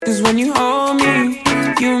Cause when you hold me,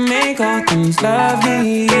 you make all things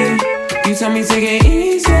lovely. You tell me take it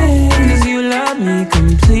easy, cause you love me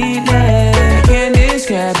completely. I can't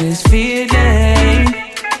describe this feeling.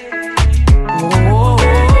 Oh,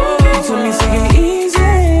 you tell me take it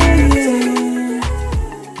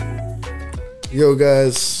easy. Yo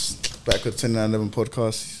guys, back with 2911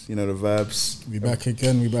 podcast. You know the vibes. We back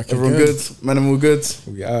again. Everyone good? Man, I'm all good.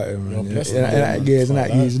 We out here, man. Yo,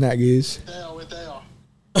 Not gears.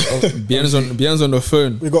 Bien's on the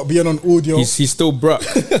phone. We got Bien on audio. He's still bruck.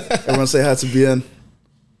 Everyone say hi to Bien.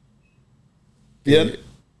 Bien?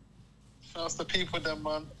 That's the people then,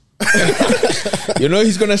 man. You know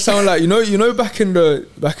he's gonna sound like you know back in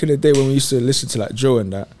the day when we used to listen to like Joe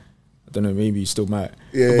and that. I don't know, maybe you still might.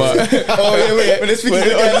 Yeah. But Oh yeah, wait. When they're speaking to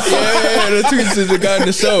the guy. they're talking to the guy in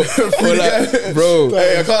the show. But like, bro,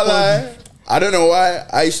 Hey, I can't lie. I don't know why.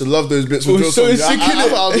 I used to love those bits with It Joe. was so Songs. sick, I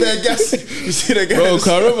innit? was there gassing. You see the guy? bro, cause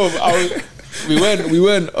I remember we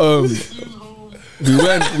went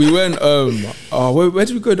where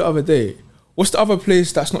did we go the other day? What's the other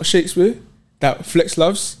place that's not Shakespeare that Flex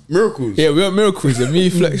loves? Miracles. Yeah, we went Miracles. Yeah, me,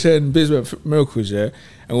 Flex, and Biz went Miracles. Yeah,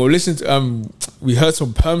 and we listened to we heard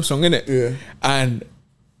some Perm song in it. Yeah. And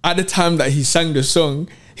at the time that he sang the song,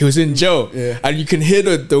 he was in jail. Yeah. And you can hear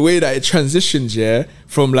the way that it transitions. Yeah,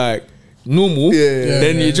 from like normal.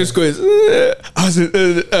 Then it just goes. I was like,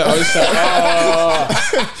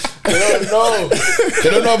 They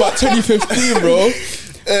don't know about 2015, bro.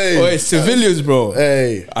 Hey. Oh, it's civilians, bro.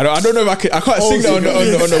 Hey. I don't know if I can't sing that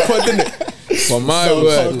on the pod, innit? But my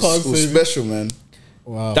word, It was special, man.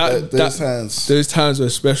 Wow. Those times were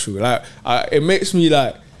special. Like, it makes me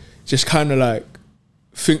like just kind of like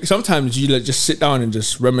think. Sometimes you like just sit down and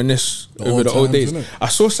just reminisce over the old days. Innit? I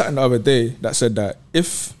saw something the other day that said that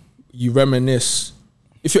if you're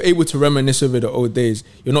able to reminisce over the old days,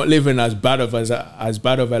 you're not living as bad of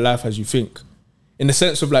a life as you think. In the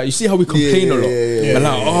sense of like, you see how we complain a lot. We're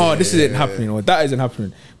like, this isn't happening or that isn't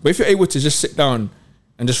happening. But if you're able to just sit down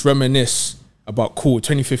and just reminisce about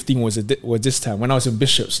 2015 was this time when I was in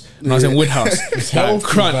Bishops and I was in Woodhouse, like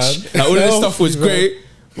Crunch, like all this stuff was great.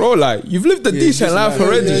 Bro, like you've lived a decent life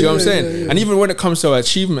already, you know what I'm saying? And even when it comes to our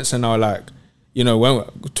achievements and our like, you know, when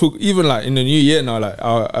we talk, even like in the new year now, like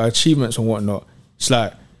our achievements and whatnot, it's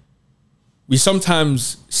like we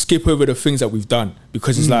sometimes skip over the things that we've done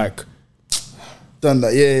because it's like, done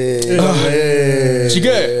that, yeah. Do you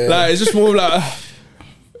get it? Like it's just more like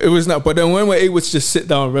it was not. But then when we're able to just sit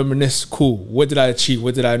down and reminisce, cool. What did I achieve?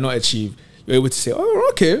 What did I not achieve? You're able to say, oh,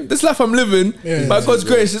 okay, this life I'm living, by God's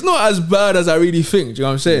grace, it's not as bad as I really think. Do you know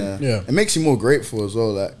what I'm saying? Yeah. It makes you more grateful as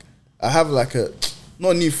well. Like I have like I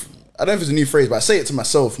don't know if it's a new phrase, but I say it to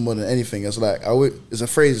myself more than anything. It's like it's a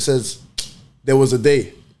phrase that says, "There was a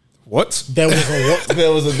day." What? There was a what?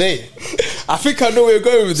 There was a day. I think I know where you're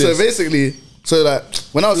going with this. So basically, like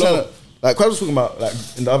when I was trying to, like I was talking about like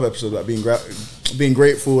in the other episode, like being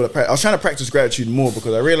grateful. Like, I was trying to practice gratitude more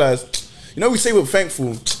because I realized, you know, we say we're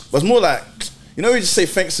thankful, but it's more like, you know, we just say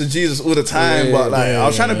thanks to Jesus all the time. But like I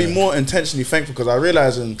was trying to be more intentionally thankful because I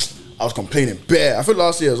realized I was complaining bare. I feel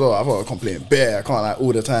last year as well. I thought I was complaining bare. I can't like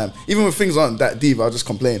all the time. Even when things aren't that deep, I just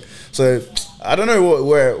complain. So I don't know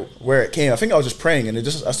where it came. I think I was just praying, and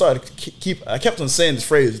I kept on saying this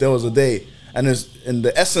phrase. There was a day, and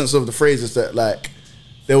the essence of the phrase is that like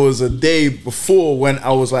there was a day before when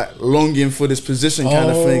I was like longing for this position kind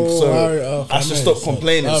of thing. So I should stop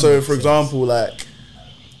complaining. So for example,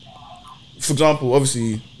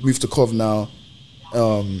 obviously moved to Cov now.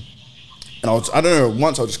 And I don't know,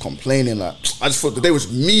 once I was just complaining, like, I just thought the day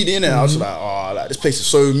was meaty, innit? I was just like, oh, like, this place is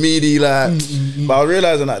so meaty, like, but I was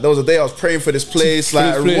realizing, like, there was a day I was praying for this place,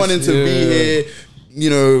 like, wanting to be here, you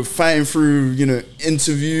know, fighting through, you know,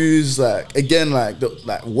 interviews, like, again, like,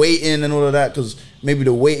 waiting and all of that, because maybe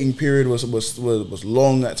the waiting period was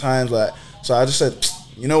long at times, like, so I just said,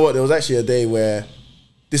 you know what, there was actually a day where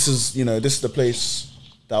this is the place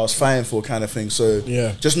that I was fighting for kind of thing, so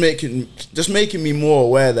just making me more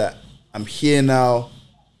aware that I'm here now,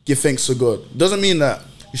 give thanks to God. Doesn't mean that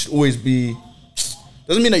you should always be,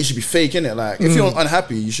 doesn't mean that you should be fake, innit? Like, if you're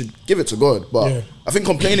unhappy, you should give it to God. But I think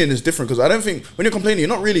complaining is different because I don't think, when you're complaining, you're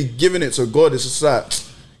not really giving it to God. It's just like,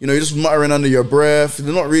 you know, you're just muttering under your breath.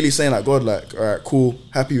 You're not really saying like, God, like, all right, cool,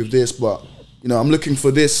 happy with this, but, you know, I'm looking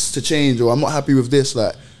for this to change, or I'm not happy with this.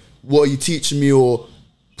 Like, what are you teaching me, or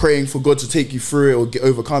praying for God to take you through it or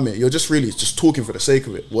overcome it? You're just really just talking for the sake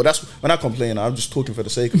of it. Well, that's when I complain, I'm just talking for the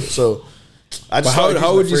sake of it. So I just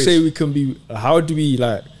how would you say we can be, how do we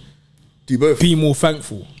like do both? Be more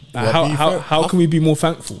thankful? Like how can we be more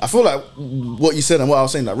thankful? I feel like what you said and what I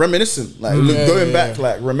was saying, like reminiscent, like going back,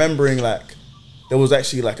 like remembering like there was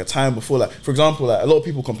actually like a time before, like for example, like a lot of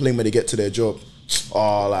people complain when they get to their job,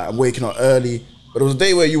 oh, like I'm waking up early. But there was a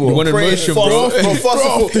day where you were want praying emotion,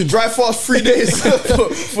 fast, drive fast 3 days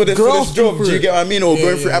for this job. Do you get what I mean? Or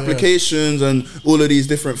going through applications and all of these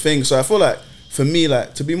different things. So I feel like for me,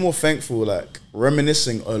 like to be more thankful, like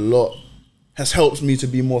reminiscing a lot has helped me to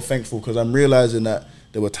be more thankful, because I'm realizing that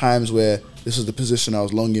there were times where this is the position I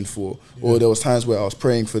was longing for, or there was times where I was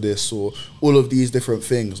praying for this, or all of these different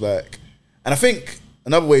things. Like, and I think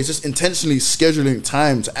another way is just intentionally scheduling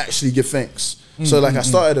time to actually give thanks. So like I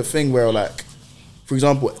started a thing where like, for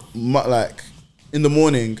example, like in the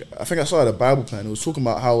morning, I think I started a Bible plan. It was talking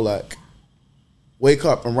about how like wake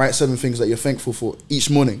up and write 7 things that you're thankful for each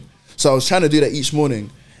morning. So I was trying to do that each morning,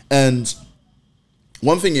 and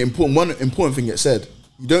one important thing it said,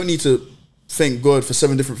 you don't need to thank God for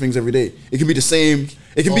 7 different things every day. It can be the same.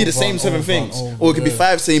 It can be the same 7 things, or it could be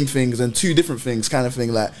 5 same things and 2 different things, kind of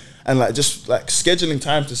thing. Like, and like just like scheduling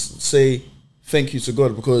time to say thank you to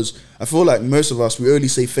God, because I feel like most of us, we only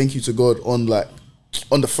say thank you to God on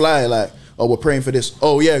the fly, like, oh, we're praying for this.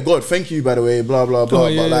 Oh yeah, God, thank you, by the way, blah blah blah.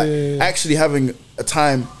 But like actually having a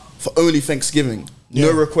time for only thanksgiving,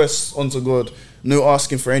 no requests onto God, no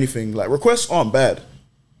asking for anything. Like requests aren't bad.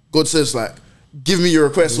 God says like, give me your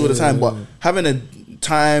requests all the time. But having a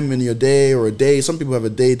time in your day, or a day, some people have a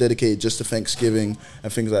day dedicated just to Thanksgiving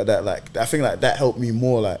and things like that. Like I think like that helped me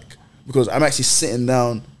more, like because I'm actually sitting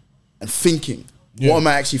down and thinking, what am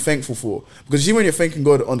I actually thankful for? Because you, when you're thanking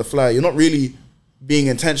God on the fly, you're not really being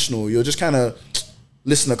intentional. You're just kind of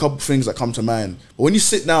listening to a couple of things that come to mind. But when you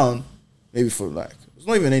sit down, maybe for like,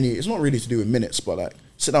 it's not really to do with minutes, but like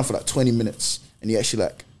sit down for like 20 minutes and you actually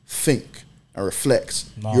like think and reflect,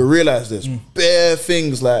 you realize there's bare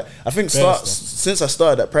things. Like I think since I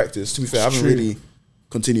started that practice, to be fair, I haven't really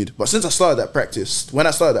continued, but since I started that practice, when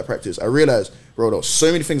I started that practice, I realized, bro, there were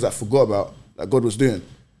so many things I forgot about that God was doing.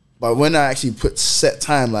 But when I actually put set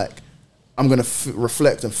time, like I'm gonna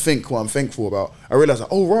reflect and think what I'm thankful about, I realized like,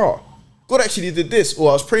 oh raw, God actually did this, or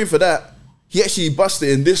I was praying for that, he actually busted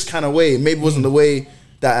in this kind of way. Maybe it wasn't the way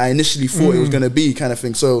that I initially thought it was gonna be, kind of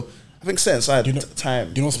thing. So I think set aside time.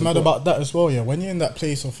 Do you know what's mad about that as well? Yeah, when you're in that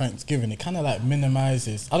place of Thanksgiving, it kind of like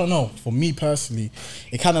minimizes. I don't know. For me personally,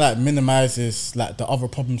 it kind of like minimizes like the other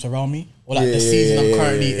problems around me, or like the season I'm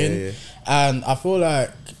currently in. And I feel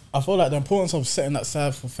like the importance of setting that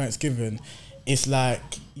aside for Thanksgiving is like,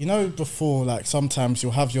 you know, before, like sometimes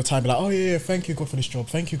you'll have your time, be like, oh yeah, thank you God for this job,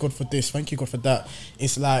 thank you God for this, thank you God for that.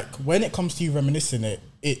 It's like when it comes to you reminiscing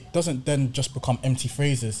it doesn't then just become empty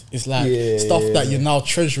phrases. It's like stuff that you're now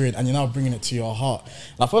treasuring and you're now bringing it to your heart.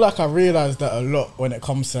 And I feel like I realized that a lot when it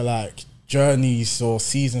comes to like journeys or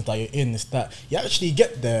seasons that you're in, is that you actually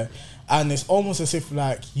get there and it's almost as if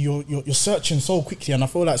like you're searching so quickly. And I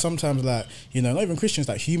feel like sometimes, like, you know, not even Christians,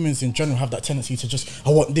 like humans in general have that tendency to just,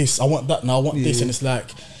 I want this, I want that, now I want this. And it's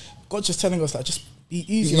like God just telling us like, just be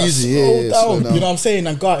easy, like, slow down, you know what I'm saying,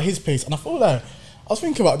 and go at his pace. And I feel like I was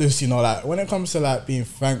thinking about this, you know, like when it comes to like being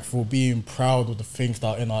thankful, being proud of the things that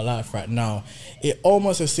are in our life right now, it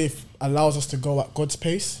almost as if allows us to go at God's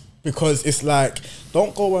pace. Because it's like,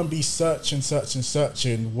 don't go and be searching,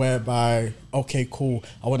 whereby, okay, cool,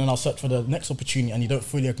 I want to now search for the next opportunity, and you don't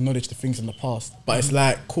fully acknowledge the things in the past. But it's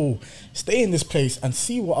like, cool, stay in this place and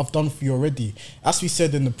see what I've done for you already. As we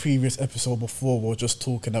said in the previous episode before, we were just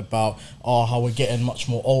talking about how we're getting much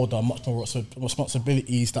more older, much more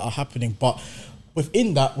responsibilities that are happening. But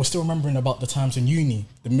within that, we're still remembering about the times in uni,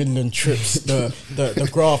 the Midland trips, the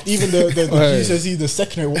graft, even the GCSE, the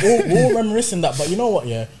secondary. We're all reminiscing that. But you know what?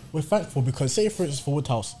 Yeah, we're thankful because, say for instance, for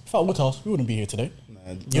Woodhouse, without Woodhouse, we wouldn't be here today.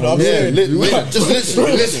 You know what I'm saying?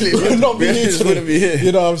 Literally, we're not be here today.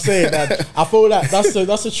 You know what I'm saying? And I feel like that's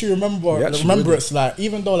a true remembrance. Like,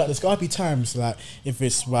 even though like there's gotta be times, like if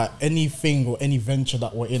it's like anything or any venture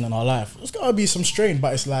that we're in our life, there's gotta be some strain.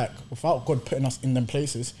 But it's like without God putting us in them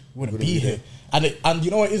places, we wouldn't be here. And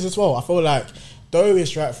you know what it is as well? I feel like though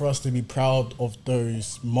it's right for us to be proud of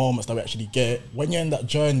those moments that we actually get, when you're in that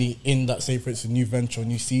journey, in that, say for instance, new venture,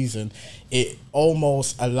 new season, it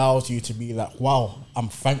almost allows you to be like, wow, I'm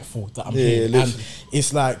thankful that I'm here. Literally. And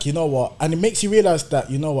it's like, you know what? And it makes you realize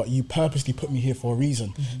that, you know what, you purposely put me here for a reason.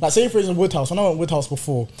 Mm-hmm. Like, say for instance, Woodhouse, when I went Woodhouse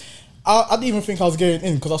before, I didn't even think I was getting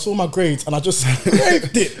in because I saw my grades and I just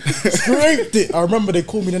scraped it. I remember they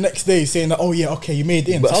called me the next day saying that, oh yeah, okay, you made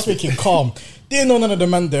it in. So I was thinking calm. Didn't know none of the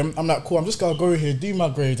man them. I'm like, cool, I'm just gonna go here, do my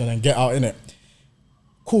grades and then get out in it.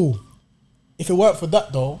 Cool. If it weren't for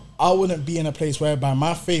that though, I wouldn't be in a place whereby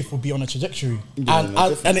my faith would be on a trajectory.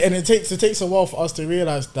 Yeah, and it takes a while for us to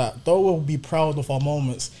realize that though we'll be proud of our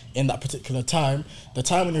moments in that particular time, the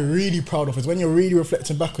time when you're really proud of is when you're really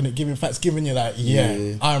reflecting back on it, giving thanksgiving. You're like,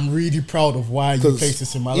 I'm really proud of why you placed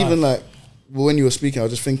this in my life. Even like when you were speaking, I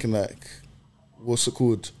was just thinking like, what's it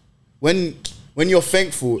called? When you're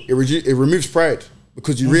thankful, it removes pride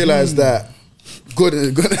because you realize that good.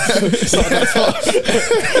 We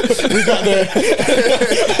got there.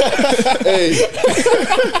 Hey,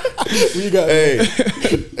 we got there.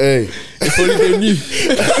 Hey. If only they knew.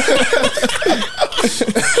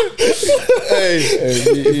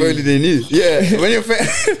 If only they knew. Yeah, when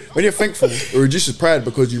you're thankful, it reduces pride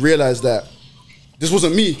because you realize that this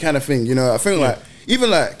wasn't me, kind of thing. You know, I think like even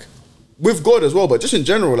like with God as well, but just in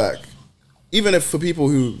general, like even if for people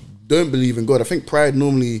who don't believe in God, I think pride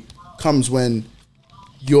normally comes when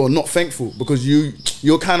you're not thankful because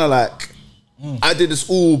you're kind of like, I did this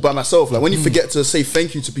all by myself. Like when you forget to say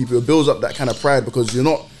thank you to people, it builds up that kind of pride because you're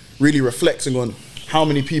not really reflecting on how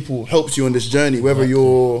many people helped you on this journey. Whether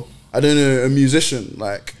you're, I don't know, a musician,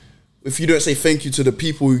 like if you don't say thank you to the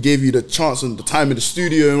people who gave you the chance and the time in the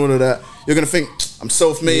studio and all of that, you're gonna think I'm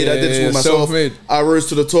self-made. I did this all myself. Self-made. I rose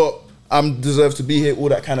to the top. I'm deserved to be here. All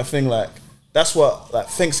that kind of thing. Like that's what like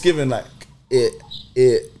Thanksgiving, like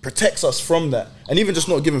it protects us from that. And even just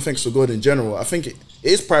not giving thanks to God in general, I think it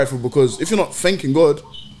is prideful because if you're not thanking God,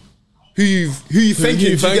 who you thanking?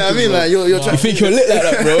 Do you get what I mean? Like you're you think you're lit like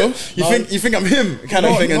that, bro? you think I'm him kind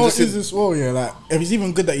of thing. You and know just what is this? Well, yeah, like if it's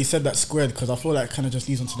even good that you said that squared because I feel like it kind of just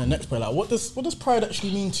leads on to the next point. Like what does pride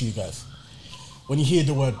actually mean to you guys when you hear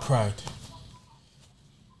the word pride?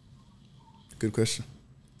 Good question.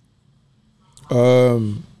 I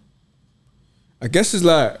guess it's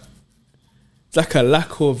like a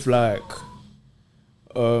lack of like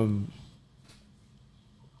a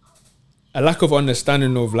lack of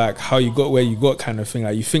understanding of like how you got where you got kind of thing.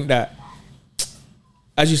 Like you think that,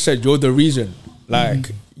 as you said, you're the reason.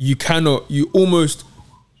 Like you almost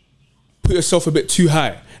put yourself a bit too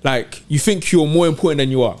high. Like you think you're more important than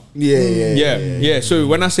you are. Yeah. So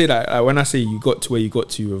when I say that, when I say you got to where you got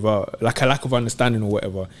to without like a lack of understanding or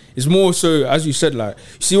whatever, it's more so as you said. Like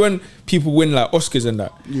you see when people win like Oscars and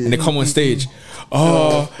that, and they come on stage.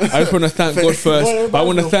 I just want to thank God first. But I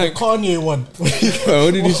want to thank the Kanye one.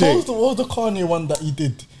 What did he say? What was the Kanye one that he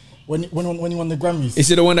did when he won the Grammys? Is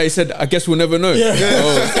it the one that he said, "I guess we'll never know"? Yeah.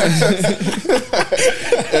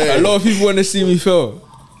 A lot of people want to see me fail.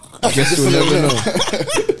 I guess we'll never know.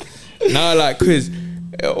 Now, like, cause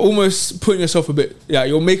almost putting yourself a bit, like,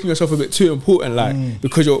 you're making yourself a bit too important, like,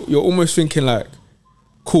 because you're almost thinking like,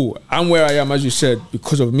 cool, I'm where I am, as you said,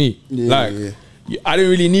 because of me. I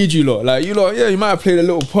didn't really need you lot. Like, you lot, you might have played a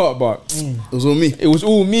little part, but it was all me. It was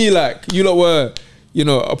all me. Like, you lot were,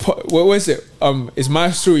 what was it? It's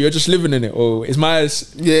my story. You're just living in it, or it's my.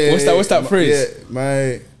 What's that phrase?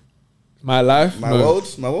 Yeah, my life, my world.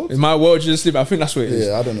 It's my world. You just live. I think that's what it is.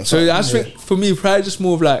 Yeah, I don't know. So I just think for me, pride is just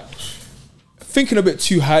more of like thinking a bit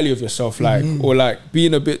too highly of yourself, like, or like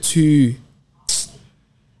being a bit too.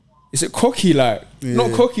 Is it cocky? Like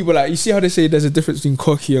not cocky, but like you see how they say there's a difference between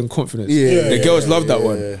cocky and confidence. The girls love that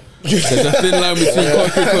one. There's a thin line between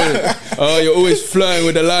cocky and confidence. Oh, you're always flirting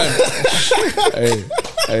with the line.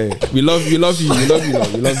 Hey, we love you.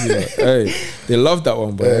 Hey, they love that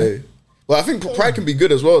one, boy. Well, I think pride can be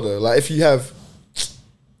good as well, though. Like if you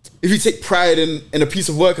take pride in a piece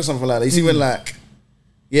of work or something like that. You see when like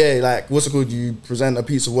what's it called? You present a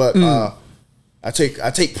piece of work. I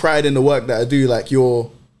take pride in the work that I do. Like you're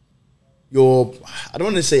I don't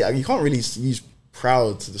want to say you can't really use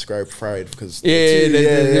proud to describe pride because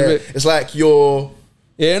it's like you're.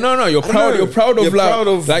 Yeah, no, you're proud. You're proud of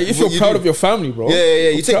like if you're proud of your family, bro.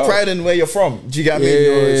 Yeah. You take pride in where you're from. Do you get what I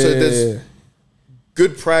mean? So there's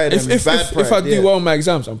good pride and bad pride. If I do well in my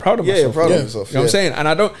exams, I'm proud of myself. You're proud of yourself. You know what I'm saying?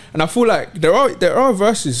 And I feel like there are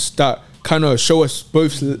verses that kind of show us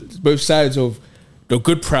both sides of the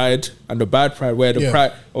good pride and the bad pride. Where the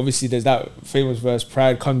pride, obviously, there's that famous verse,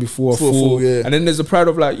 "Pride comes before a fall," and then there's the pride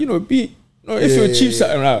of like if you achieve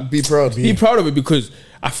something, like be proud of it, because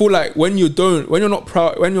I feel like when you're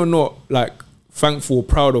not like thankful or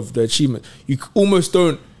proud of the achievement, you almost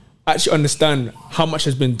don't actually understand how much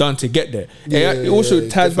has been done to get there. It also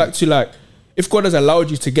ties back to like, if God has allowed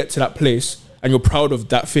you to get to that place and you're proud of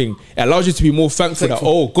that thing, it allows you to be more thankful that,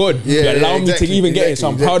 oh God, you allowed me to even get it, so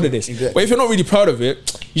I'm proud of this. But if you're not really proud of it,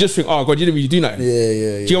 you just think, oh God, you didn't really do nothing. Do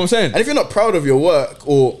you know what I'm saying? And if you're not proud of your work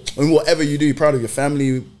or whatever you do, you're proud of your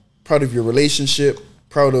family, proud of your relationship,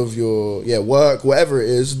 proud of your work, whatever it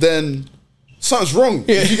is, then something's wrong.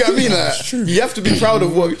 You get what I mean? Like, you have to be proud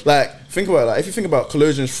of what, like, think about it, like if you think about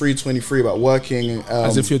Colossians 3:23 about working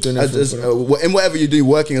As if you're doing it in whatever you do,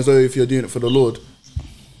 working as though if you're doing it for the Lord.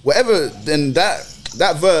 Whatever, then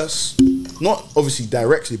that verse, not obviously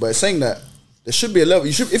directly, but it's saying that there should be a level.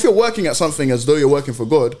 If you're working at something as though you're working for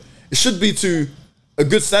God, it should be to a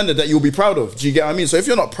good standard that you'll be proud of. Do you get what I mean? So if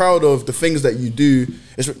you're not proud of the things that you do,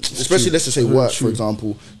 especially let's just say work, for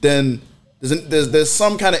example, then there's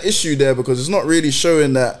some kind of issue there, because it's not really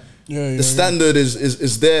showing that the standard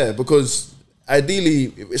is there. Because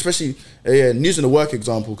ideally, especially using the work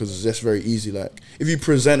example, because it's just very easy. Like if you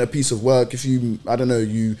present a piece of work, if you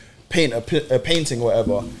you paint a painting or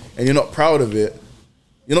whatever, and you're not proud of it,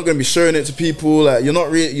 you're not going to be showing it to people. Like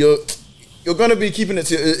you're going to be keeping it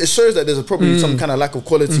to. It shows that there's probably some kind of lack of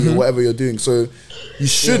quality or whatever you're doing. So you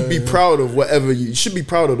should be proud of whatever you should be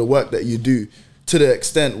proud of the work that you do, to the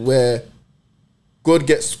extent where God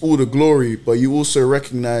gets all the glory, but you also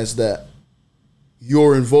recognize that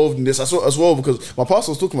you're involved in this as well. Because my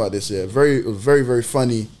pastor was talking about this. Yeah, very, very, very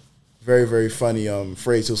funny, very, very funny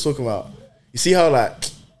phrase. He was talking about. You see how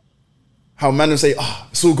man will say,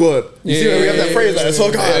 it's all God. You see when we have that phrase, like, it's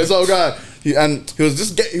all God, it's all God.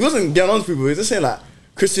 He wasn't getting on to people. He was just saying like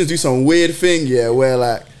Christians do some weird thing, where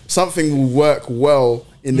like something will work well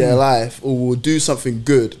in their life or will do something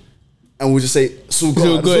good, and we'll just say it's all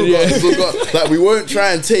God, it's all God. Like we won't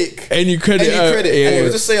try and take any credit. And he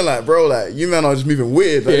was just saying like, bro, like you man are just moving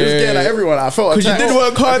weird. Like, it was getting like everyone. I felt attacked. Because you did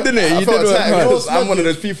work hard, didn't it? I felt attacked. I'm one of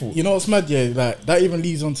those people. You know what's mad? Yeah, like that even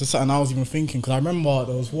leads on to something I was even thinking, because I remember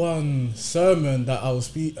there was one sermon that I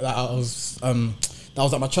was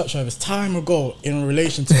at my church service time ago in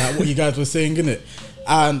relation to like what you guys were saying, innit?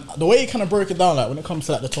 And the way you kind of broke it down, like when it comes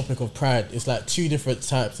to like the topic of pride, it's like two different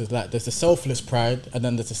types. It's like there's the selfless pride, and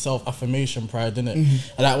then there's the self-affirmation pride, innit?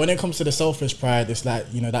 And like when it comes to the selfless pride, it's like,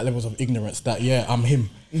 you know, that levels of ignorance that I'm him.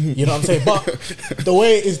 You know what I'm saying? But the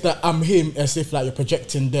way it is that I'm him, as if like you're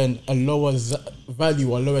projecting then a lower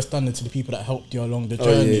value or lower standard to the people that helped you along the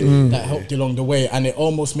journey, that helped you along the way, and it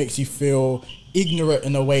almost makes you feel ignorant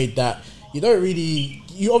in a way that you don't really,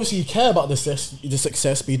 you obviously care about the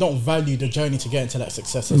success, but you don't value the journey to get into that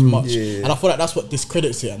success as much. And I feel like that's what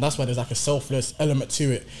discredits it, and that's why there's like a selfless element to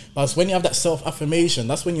it. But when you have that self-affirmation,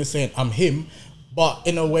 that's when you're saying, I'm him, but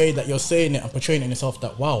in a way that you're saying it and portraying it in yourself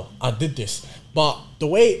that, wow, I did this. But the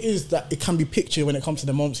way it is that it can be pictured when it comes to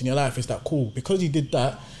the moments in your life is that cool. Because you did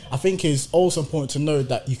that, I think it's also important to know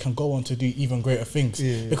that you can go on to do even greater things.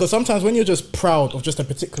 Because sometimes when you're just proud of just a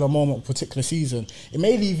particular moment, a particular season, it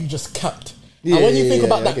may leave you just capped. And when you think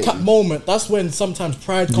about that cap moment, that's when sometimes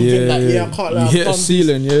pride comes in. Like, I can't lie, I've done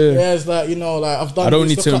ceiling, this. Yeah, it's like, you know, like I've done. I don't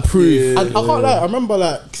need to improve. And I can't lie. I remember,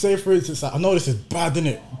 like, say for instance, like, I know this is bad,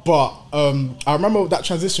 innit? But I remember that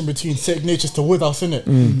transition between St. Ignatius to Woodhouse,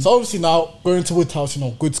 innit? So obviously now going to Woodhouse, you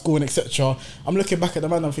know, good school and etc. I'm looking back at the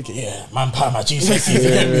man, I'm thinking, man, part my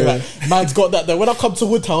GCSEs, like, man's got that there. When I come to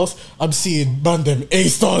Woodhouse, I'm seeing man them A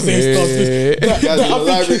stars. Guys in the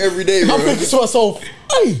library every day, bro. I'm thinking to myself,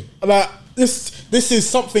 hey, like. This is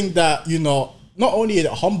something that, you know, not only it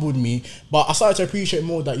humbled me, but I started to appreciate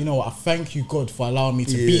more that, you know, I thank you, God, for allowing me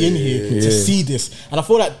to be in here to see this. And I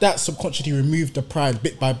feel like that subconsciously removed the pride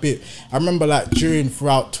bit by bit. I remember like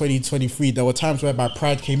throughout 2023, there were times whereby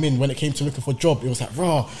pride came in when it came to looking for a job. It was like,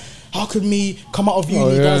 raw. How could me come out of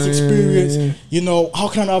uni, guys, experience, you know, how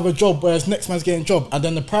can I have a job whereas next man's getting a job? And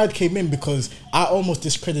then the pride came in because I almost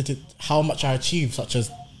discredited how much I achieved, such as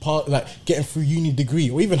like getting through uni degree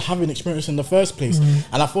or even having experience in the first place.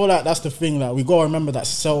 And I feel like that's the thing that we gotta remember, that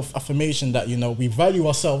self-affirmation, that, you know, we value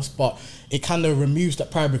ourselves, but it kind of removes that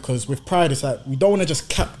pride, because with pride it's like we don't want to just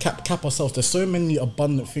cap ourselves. There's so many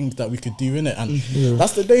abundant things that we could do in it, and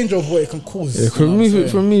that's the danger of what it can cause. For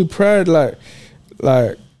me, pride, like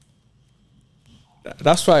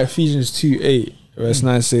that's why Ephesians 2:8 verse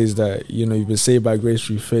 9 says that, you know, you've been saved by grace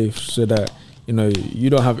through faith, so that, you know, you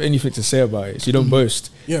don't have anything to say about it, so you don't boast,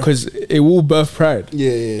 because it will birth pride.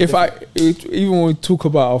 Even when we talk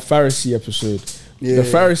about our Pharisee episode, the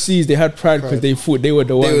Pharisees, they had pride because they thought they were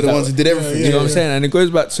the ones who did everything. You know what I'm saying? And it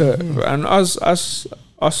goes back to and us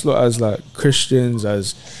lot as like Christians,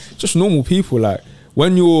 as just normal people, like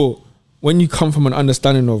when you come from an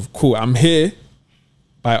understanding of, cool, I'm here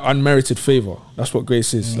by unmerited favor. That's what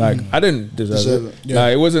grace is. Like, I didn't deserve it.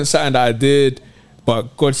 Like, it wasn't something that I did,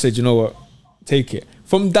 but God said, you know what, take it.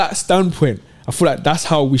 From that standpoint, I feel like that's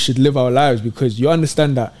how we should live our lives, because you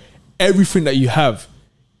understand that everything that you have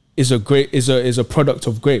is a product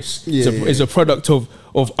of grace. It's a product of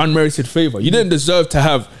unmerited favor. You didn't deserve to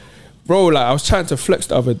have, bro. Like, I was trying to flex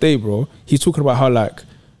the other day, bro. He's talking about how, like,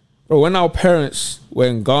 bro, when our parents were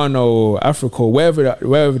in Ghana or Africa or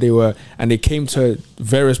wherever they were, and they came to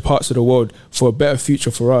various parts of the world for a better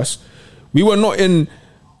future for us, We were not in,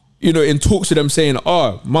 you know, in talks with them saying,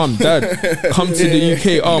 oh, mum, dad, come to the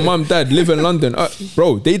UK. Oh, mum, dad, live in London.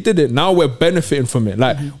 Bro, they did it. Now we're benefiting from it.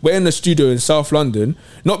 Like, we're in the studio in South London,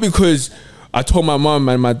 not because I told my mum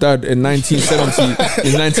and my dad in 1970,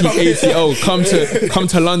 in 1980, oh, come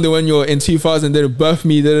to London when you're in 2000, they birth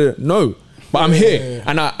me. No, but I'm here.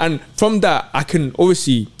 And from that, I can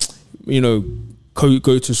obviously, you know,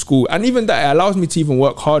 go to school. And even that, it allows me to even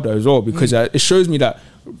work harder as well, because it shows me that,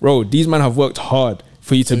 bro, these men have worked hard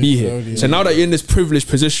for you to be here. So now that you're in this privileged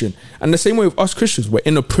position, and the same way with us Christians, we're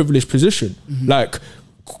in a privileged position. Like,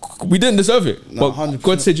 we didn't deserve it, but 100%.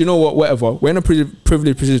 God said, you know what, whatever, we're in a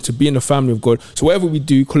privileged position to be in the family of God. So whatever we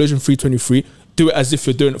do, Colossians 3:23, do it as if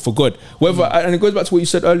you're doing it for God. Whether, and it goes back to what you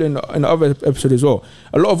said earlier in the other episode as well.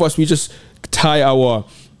 A lot of us, we just tie our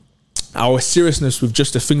seriousness with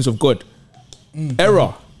just the things of God.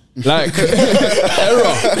 Error. Like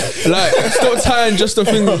error. Like, stop tying just the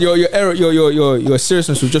thing, your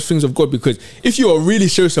seriousness with just things of God, because if you are really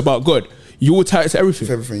serious about God, you will tie it to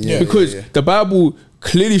everything. Because the Bible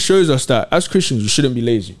clearly shows us that as Christians, you shouldn't be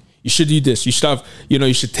lazy. You should do this. You should have, you know,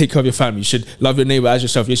 you should take care of your family. You should love your neighbor as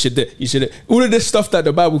yourself. You should all of this stuff that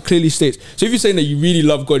the Bible clearly states. So if you're saying that you really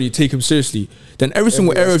love God, you take him seriously, then every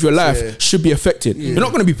single area of your life should be affected. You're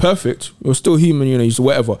not going to be perfect. You're still human, you know, you're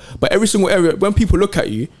whatever. But every single area, when people look at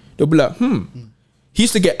you, they'll be like, he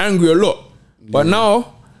used to get angry a lot. But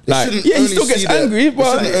now, like, he still gets angry. You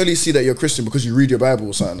But shouldn't only see that you're Christian because you read your Bible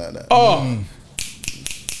or something like that.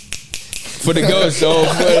 For the girls, so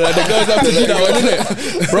like, the girls have to do that one,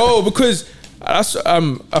 innit? Bro, because that's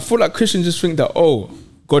I feel like Christians just think that, oh,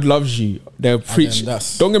 God loves you. They're preaching.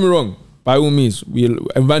 Don't get me wrong. By all means,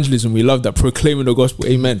 evangelism, we love that, proclaiming the gospel,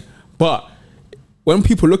 amen. But when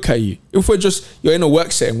people look at you, if you're in a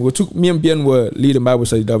work setting, me and Bien were leading Bible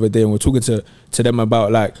study the other day, and we're talking to them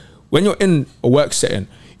about, like, when you're in a work setting,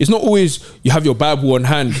 it's not always you have your Bible on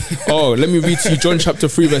hand. Oh, let me read to you John chapter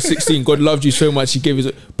 3 verse 16. God loved you so much, he gave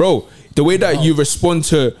his... Bro, the way that you respond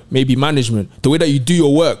to maybe management, the way that you do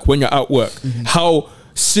your work when you're at work, how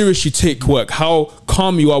serious you take work, how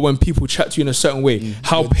calm you are when people chat to you in a certain way,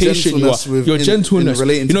 how patient you are, your gentleness.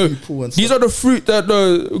 You know, these are the fruit that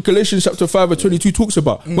the Galatians chapter 5 verse 22 talks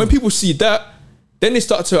about. When people see that, then they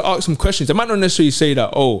start to ask some questions. They might not necessarily say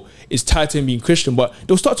that, oh, it's tied to him being Christian, but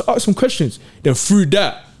they'll start to ask some questions. Then through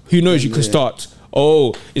that, who knows, you can start,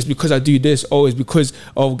 oh, it's because I do this. Oh, it's because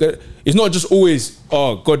of God. It's not just always,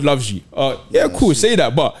 oh, God loves you. Yeah, cool, say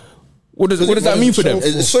that, but what does that mean for them?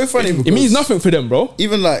 It's so funny because it means nothing for them, bro.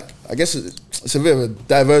 Even like, I guess it's a bit of a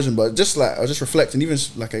diversion, but just like, I was just reflecting, even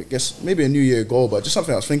like, I guess maybe a New Year goal, but just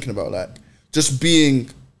something I was thinking about, like, just being,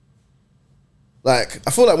 like,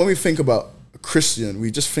 I feel like when we think about a Christian,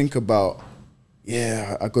 we just think about,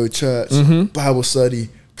 I go to church, Bible study,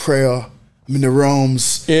 prayer, I'm in the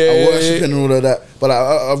realms, I worship and all of that. But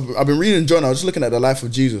I've been reading John, I was just looking at the life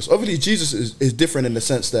of Jesus. Obviously, Jesus is different in the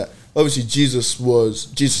sense that, obviously, Jesus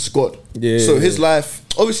is God. So his life,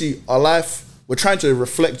 obviously, our life, we're trying to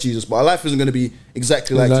reflect Jesus, but our life isn't going to be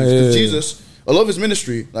exactly like Jesus. Because Jesus, a lot of his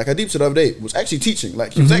ministry, like I deep said the other day, was actually teaching.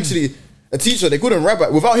 Like, he was actually a teacher. They called him rabbi.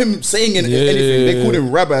 Without him saying anything, they called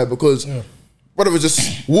him rabbi because... brother was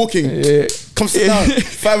just walking. Come sit down.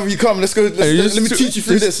 5 of you come. Let's go. Let me teach you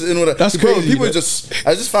through this and all that. That's crazy. People I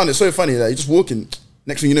just found it so funny that you're just walking.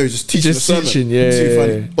 Next thing you know, he's just teaching the sermon. It's really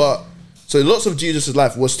funny. But so lots of Jesus'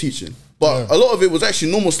 life was teaching, but a lot of it was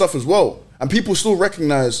actually normal stuff as well. And people still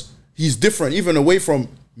recognize he's different, even away from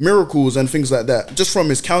miracles and things like that. Just from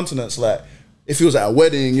his countenance, like if he was at a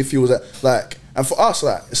wedding, if he was at like, and for us,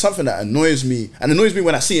 like it's something that annoys me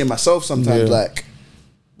when I see it myself sometimes. Like,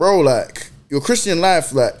 bro, like. Your Christian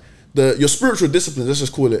life, like your spiritual disciplines, let's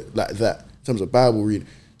just call it like that, in terms of Bible reading.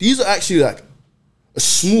 These are actually like a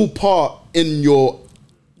small part in your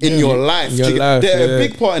life. They're a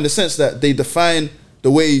big part in the sense that they define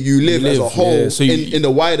the way you live as a whole. So in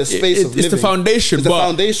the wider space of living. It's the foundation. It's the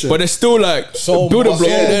foundation. But it's still like so building block.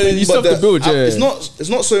 You still have to build. It's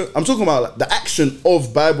not so. I'm talking about like the action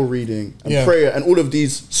of Bible reading and prayer and all of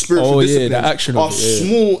these spiritual disciplines the action are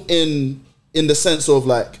small in the sense of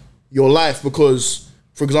like your life, because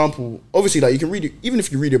for example, obviously like you can read it, even if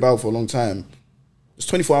you read your Bible for a long time, it's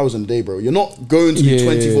 24 hours in a day, bro. You're not going to be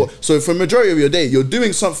 24. So for the majority of your day, you're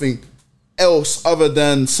doing something else other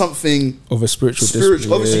than something of a spiritual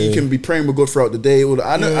discipline. Obviously you can be praying with God throughout the day.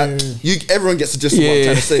 Everyone gets the gist of what I'm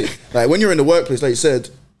trying to say. Like when you're in the workplace, like you said,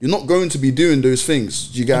 you're not going to be doing those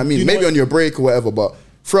things. Do you get what I mean? Maybe on your break or whatever, but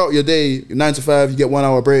throughout your day, 9 to 5, you get 1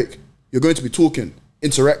 hour break, you're going to be talking,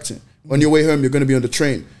 interacting. On your way home, you're going to be on the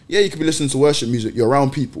train. Yeah, you could be listening to worship music. You're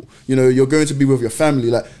around people. You know, you're going to be with your family.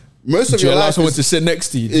 Like most of your life, someone to sit next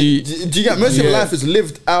to you. Do you get most of your life is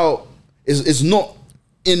lived out is not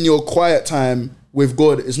in your quiet time with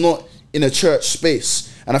God. It's not in a church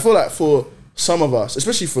space. And I feel like for some of us,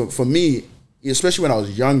 especially for me, especially when I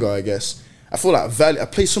was younger, I guess, I feel like I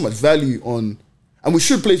place so much value on, and we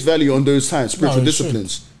should place value on those times, spiritual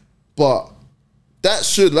disciplines. But that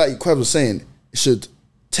should, like Quab was saying, it should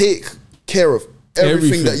take care of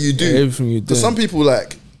everything that you do. Everything you do. Because some people,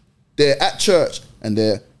 like, they're at church and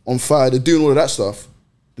they're on fire, they're doing all of that stuff,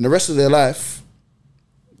 and the rest of their life,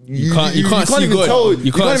 you can't even tell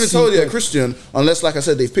they're a Christian unless, like I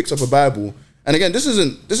said, they've picked up a Bible. And again, this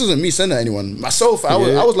isn't me saying that to anyone. Myself, I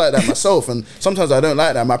was like that myself, and sometimes I don't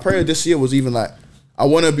like that. My prayer this year was even like, I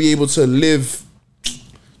want to be able to live,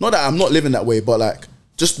 not that I'm not living that way, but like,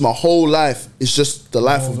 just my whole life is just the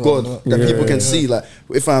life of God that people can see. Like,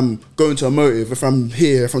 if I'm going to a motive, if I'm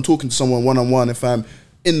here, if I'm talking to someone one-on-one, if I'm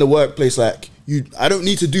in the workplace, like, I don't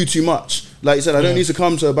need to do too much. Like you said, I don't need to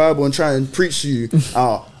come to a Bible and try and preach to you.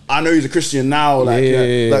 I know he's a Christian now, like,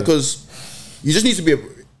 because you just need to be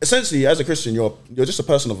essentially, as a Christian, you're just a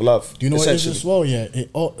person of love. Do you know what it is as well? Yeah,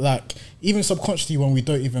 like, even subconsciously, when we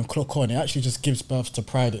don't even clock on, it actually just gives birth to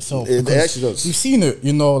pride itself. It actually does. You've seen it,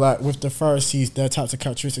 you know, like with the Pharisees, their types of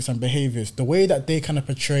characteristics and behaviors, the way that they kind of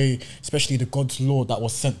portray, especially the God's law that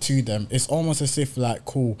was sent to them, it's almost as if, like,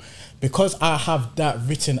 cool, because I have that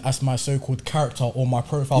written as my so-called character or my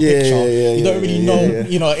profile picture, you don't really know,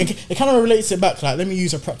 you know, it kind of relates it back. Like, let me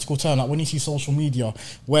use a practical term, like when you see social media,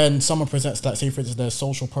 when someone presents, like, say for instance, their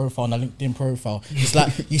social profile and their LinkedIn profile, it's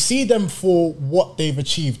like, you see them for what they've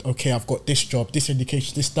achieved. Okay, I've got this job, this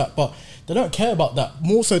education, this, that, but they don't care about that.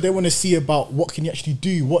 More so, they want to see about what can you actually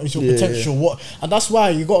do, what is your potential, what, and that's why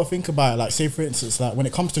you got to think about it. Like, say for instance, like when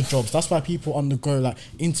it comes to jobs, that's why people undergo like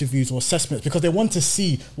interviews or assessments, because they want to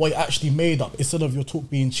see what you actually made up instead of your talk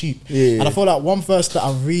being cheap. And I feel like one verse that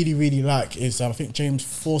I really, really like is I think James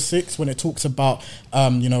 4:6, when it talks about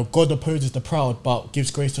you know, God opposes the proud but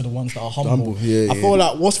gives grace to the ones that are humble. I feel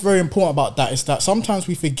like what's very important about that is that sometimes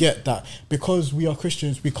we forget that because we are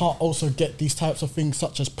Christians, we can't also get these types of things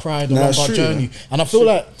such as pride along our journey. And I feel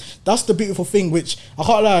like that's the beautiful thing, which I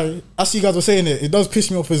can't lie, as you guys were saying it does piss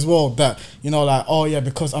me off as well, that, you know, like, oh yeah,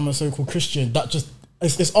 because I'm a so-called Christian, that just,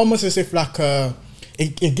 it's almost as if like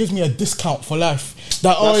it gives me a discount for life.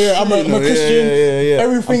 That, oh yeah, I'm a Christian.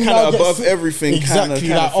 Everything kind of above everything. Exactly.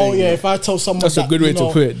 Kind of thing, if I tell someone that's a good way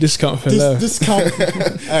to put it. Discount for life. Discount.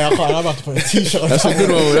 Hey, I can't. I'm about to put a T-shirt on. That's a good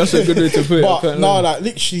one. That's a good way to put it. But no, like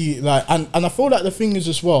literally, like, and I feel like the thing is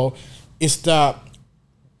as well, is that,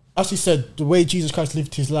 as you said, the way Jesus Christ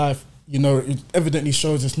lived his life, you know, it evidently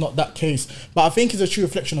shows it's not that case. But I think it's a true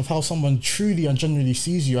reflection of how someone truly and genuinely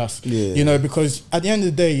sees you as, you know, because at the end of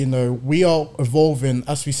the day, you know, we are evolving,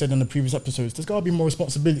 as we said in the previous episodes. There's got to be more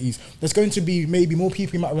responsibilities. There's going to be maybe more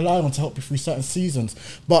people you might rely on to help you through certain seasons.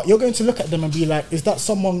 But you're going to look at them and be like, is that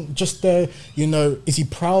someone just there, you know, is he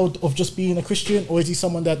proud of just being a Christian, or is he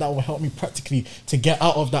someone there that will help me practically to get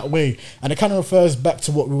out of that way? And it kind of refers back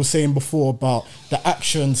to what we were saying before about the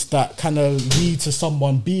actions that kind of lead to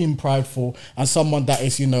someone being prideful and someone that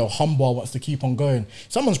is, you know, humble, wants to keep on going.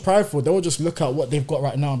 Someone's prideful, they'll just look at what they've got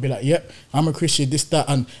right now and be like, yep, I'm a Christian, this, that.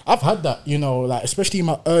 And I've had that, you know, like, especially in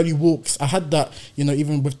my early walks, I had that, you know,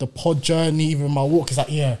 even with the pod journey, even my walk, it's like,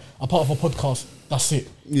 yeah, I'm part of a podcast, that's it.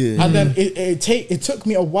 And then it took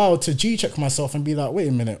me a while to G-check myself and be like, wait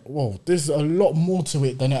a minute, whoa, there's a lot more to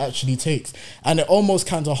it than it actually takes. And it almost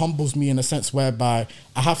kind of humbles me in a sense whereby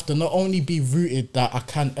I have to not only be rooted that I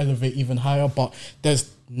can elevate even higher, but there's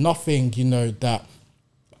nothing, you know, that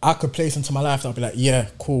I could place into my life that I'll be like, yeah,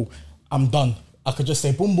 cool, I'm done. I could just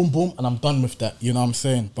say boom, boom, boom, and I'm done with that. You know what I'm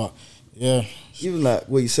saying? But yeah. Even like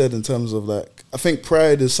what you said in terms of like, I think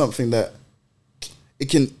pride is something that it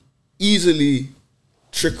can easily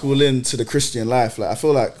trickle into the Christian life. Like, I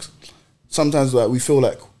feel like sometimes like we feel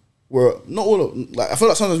like we're not all of, like, I feel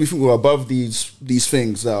like sometimes we think we're above these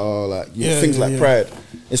things that are like, you know, things like pride,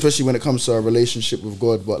 especially when it comes to our relationship with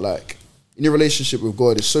God. But like, in your relationship with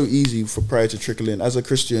God, it's so easy for pride to trickle in. As a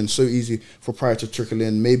Christian, so easy for pride to trickle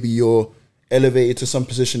in. Maybe you're elevated to some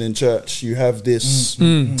position in church, you have this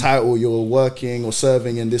title, you're working or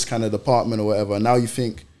serving in this kind of department or whatever. Now you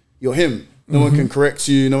think you're him. No one can correct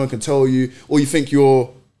you, no one can tell you, or you think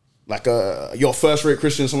you're like you're a first-rate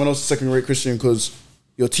Christian, someone else is a second-rate Christian because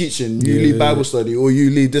you're teaching, you lead Bible study, or you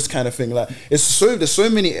lead this kind of thing. Like, there's so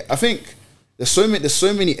many. I think there's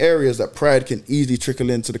so many areas that pride can easily trickle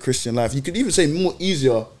into the Christian life. You could even say more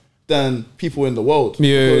easier than people in the world.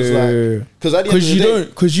 Because at the end of the day,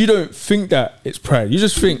 because you don't think that it's pride. You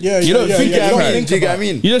just think you don't think it's pride. Do you get what I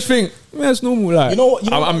mean? You just think, man, it's normal. Like,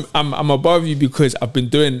 I'm above you because I've been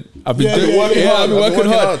working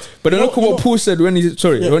hard. But then look at what Paul said when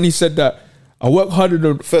he said that I work harder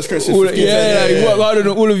than First Corinthians all, 15, I work harder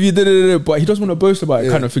than all of you, but he doesn't want to boast about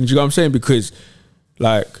it, kind of thing. Do you know what I'm saying? Because,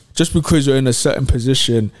 like, just because you're in a certain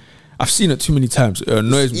position, I've seen it too many times. It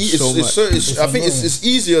annoys me so much. I think it's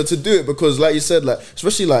easier to do it because, like you said, like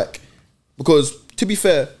especially like because to be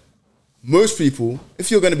fair, most people, if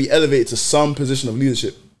you're going to be elevated to some position of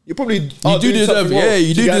leadership, you probably do deserve it. Yeah,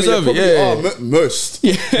 you do deserve it. Yeah, most.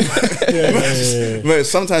 Yeah.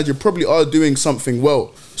 Most. Sometimes you probably are doing something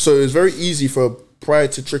well, so it's very easy for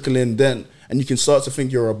pride to trickle in then, and you can start to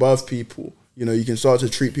think you're above people. You know, you can start to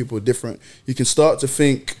treat people different. You can start to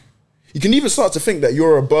think. You can even start to think that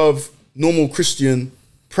you're above normal Christian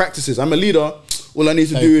practices. I'm a leader. All I need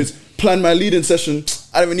to do is plan my leading session.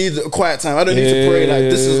 I don't even need a quiet time. I don't need to pray. Like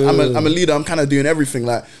this is, I'm a leader. I'm kind of doing everything.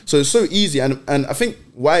 Like so, it's so easy. And I think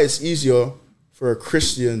why it's easier for a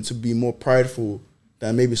Christian to be more prideful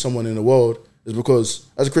than maybe someone in the world is because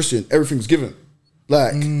as a Christian, everything's given.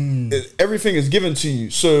 Like everything is given to you.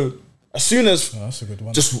 So as soon as that's a good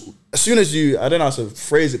one. Just as soon as you, I don't know how to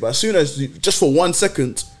phrase it, but as soon as you, just for 1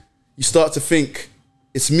 second, you start to think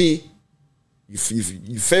it's me. You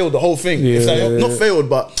failed the whole thing. It's like, not failed,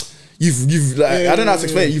 but you've like I don't know how to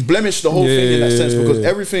explain it. You've blemished the whole thing in that sense because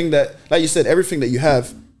everything that, like you said, everything that you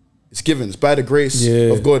have is given. It's by the grace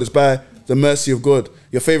of God. It's by the mercy of God.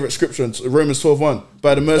 Your favorite scripture, Romans 12:1.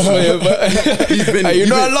 By the mercy. I love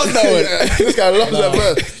that one. This guy loves that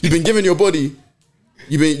verse. You've been given your body.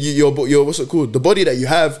 Your what's it called? The body that you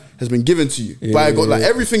have has been given to you by God. Like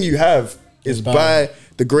everything you have is by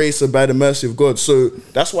the grace and by the mercy of God. So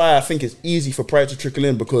that's why I think it's easy for pride to trickle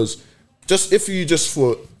in because just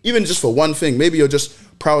for one thing, maybe you're just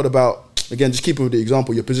proud about, again, just keeping with the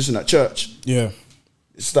example, your position at church. Yeah.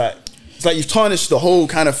 It's like you've tarnished the whole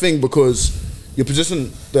kind of thing because your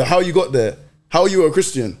position, how you got there, how you were a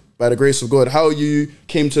Christian by the grace of God, how you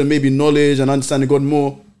came to maybe knowledge and understanding God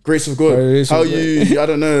more, grace of God. I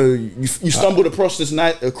don't know, you stumbled across this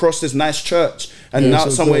nice church and now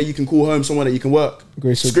somewhere you can call home, somewhere that you can work.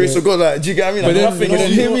 Grace of God. Like, do you get what I mean? But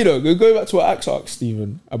then hear me though. Go back to what Axe asked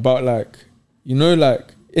Stephen about, like, you know,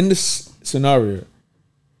 like in this scenario,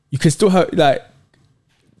 you can still have like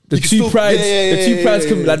the two prides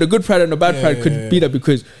can, like the good pride and the bad pride could be there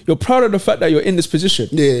because you're proud of the fact that you're in this position,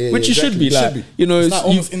 which you should be. Like, you know,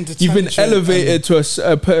 you've been elevated to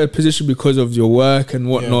a position because of your work and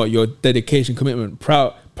whatnot, your dedication, commitment.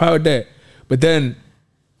 Proud there, but then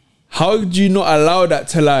how do you not allow that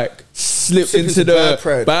to like slip into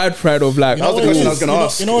the bad pride of like? That was the question I was going to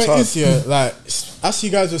ask. You know what it is here? Like, as you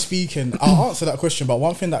guys were speaking, I'll answer that question. But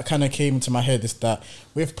one thing that kind of came into my head is that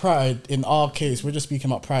with pride, in our case, we're just speaking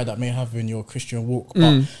about pride that may have in your Christian walk.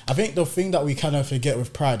 But I think the thing that we kind of forget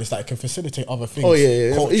with pride is that it can facilitate other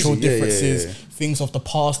things. Cultural differences, things of the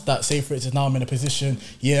past that, say for instance, now I'm in a position,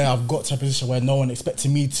 I've got to a position where no one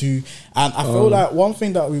expected me to. And I feel like one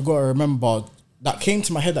thing that we've got to remember that came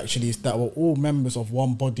to my head actually is that we're all members of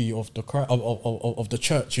one body of the of the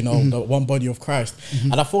church, you know, the one body of Christ.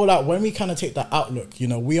 And I feel like when we kind of take that outlook, you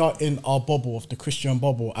know, we are in our bubble of the Christian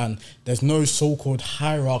bubble, and there's no so-called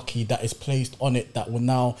hierarchy that is placed on it that will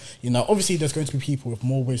now, you know, obviously there's going to be people with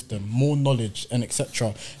more wisdom, more knowledge, and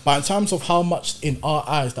etc. But in terms of how much in our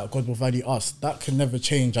eyes that God will value us, that can never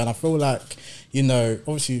change. And I feel like, you know,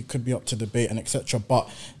 obviously it could be up to debate and etc. But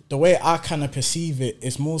the way I kind of perceive it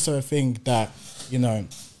is more so a thing that, you know,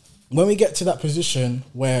 when we get to that position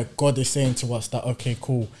where God is saying to us that, okay,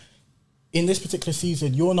 cool, in this particular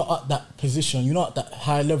season, you're not at that position, you're not at that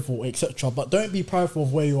high level, etc. But don't be prideful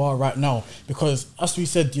of where you are right now, because as we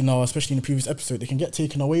said, you know, especially in the previous episode, they can get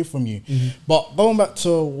taken away from you. But going back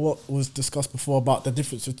to what was discussed before about the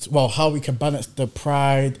difference, how we can balance the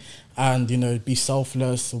pride and, you know, be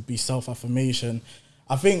selfless or be self-affirmation.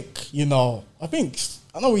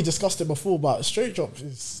 I know we discussed it before, but straight drop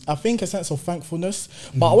is, I think, a sense of thankfulness.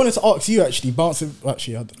 But I wanted to ask you actually, I know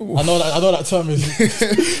that term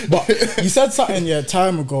is, but you said something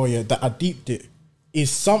time ago that I deeped it,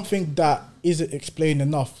 is something that isn't explained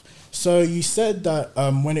enough. So you said that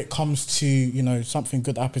when it comes to, you know, something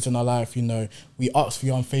good happens in our life, you know, we ask for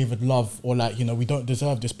your unfavored love, or like, you know, we don't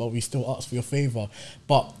deserve this, but we still ask for your favor.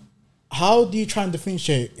 But how do you try and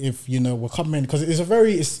differentiate if, you know, we're coming, because it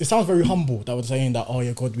sounds very humble that we're saying that, oh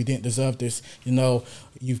yeah, God, we didn't deserve this, you know,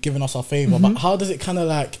 you've given us our favor. But how does it kind of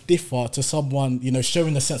like differ to someone, you know,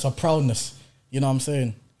 showing a sense of proudness? You know what I'm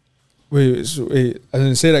saying? Wait, I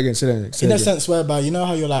didn't say that again. Say that again. In a sense whereby, you know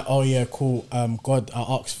how you're like, oh yeah, cool, God, I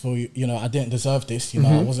asked for you, you know, I didn't deserve this, you know,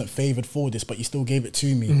 I wasn't favored for this, but you still gave it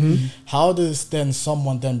to me. How does then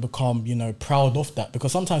someone then become, you know, proud of that?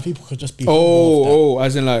 Because sometimes people could just be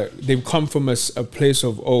as in like they've come from a place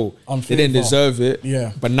of they didn't deserve it,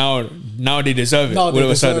 but now they deserve it. Now they all of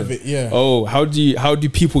a deserve sudden, it, yeah. how do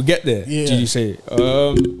people get there? Yeah. Did you say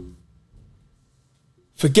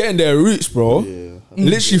forgetting their roots, bro?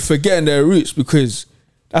 Literally forgetting their roots, because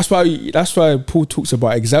that's why Paul talks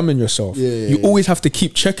about examine yourself. You always have to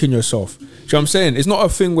keep checking yourself. Do you know what I'm saying? It's not a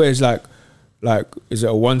thing where it's like is it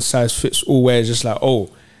a one size fits all, where it's just like, oh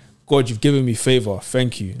God, you've given me favor,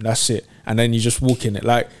 thank you, that's it, and then you just walk in it.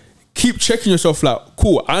 Like, keep checking yourself. Like,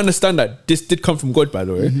 cool, I understand that this did come from God, by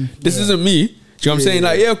the way. This isn't me. Do you know what I'm saying?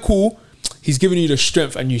 Like, yeah, cool, he's giving you the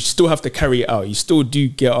strength, and you still have to carry it out. You still do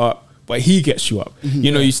get up, but he gets you up.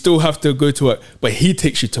 You know, you still have to go to work, but he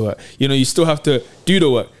takes you to work. You know, you still have to do the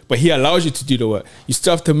work, but he allows you to do the work. You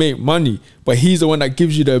still have to make money, but he's the one that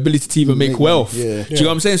gives you the ability to even make wealth. Do you know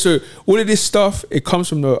what I'm saying? So all of this stuff, it comes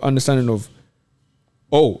from the understanding of,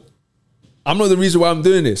 I'm not the reason why I'm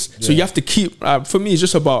doing this. So you have to keep, for me, it's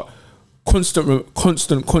just about constant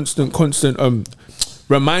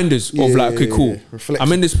reminders of like, okay, cool.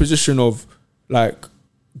 I'm in this position of like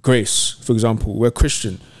grace, for example. We're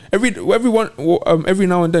Christian. Every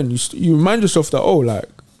now and then you remind yourself that like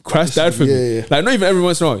Christ died for me. Like, not even every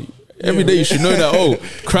once in a while. Every day you should know that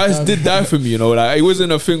Christ did die for me. You know, like, it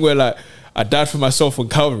wasn't a thing where like I died for myself on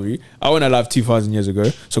Calvary. I went alive 2,000 years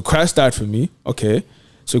ago. So Christ died for me. Okay.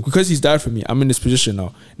 So because he's died for me, I'm in this position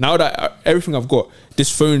now. Now that everything I've got,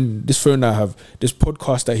 this phone that I have, this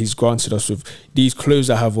podcast that he's granted us with, these clothes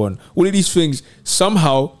I have on, all of these things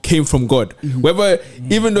somehow came from God.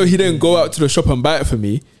 Even though he didn't go out to the shop and buy it for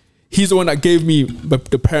me, he's the one that gave me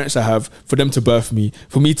the parents I have, for them to birth me,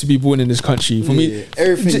 for me to be born in this country, for me.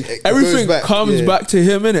 Everything comes back to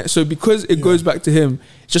him, innit? So because it goes back to him,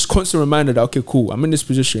 it's just constant reminder that, okay, cool, I'm in this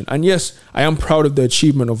position. And yes, I am proud of the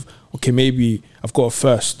achievement of, okay, maybe I've got a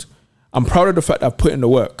first. I'm proud of the fact that I've put in the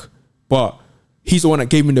work, but he's the one that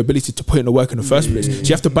gave me the ability to put in the work in the first place. So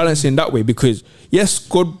you have to balance it in that way, because yes,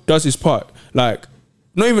 God does his part. Like,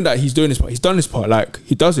 not even that he's doing his part, he's done his part. Like,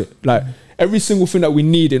 he does it. Like, every single thing that we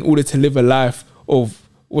need in order to live a life of,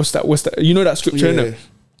 what's that, you know that scripture, innit?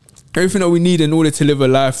 Everything that we need in order to live a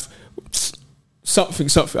life, something,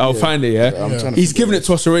 I'll find it, he's given it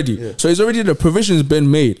to us already. So it's already, the provision's been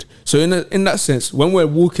made. So in that sense, when we're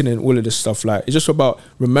walking in all of this stuff, like, it's just about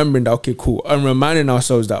remembering that, okay, cool, and reminding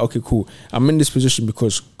ourselves that, okay, cool, I'm in this position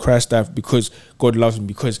because Christ died, because God loves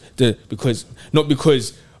me, not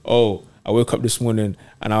because, I woke up this morning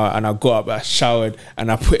and I got up, I showered,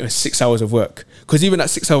 and I put in 6 hours of work. Because even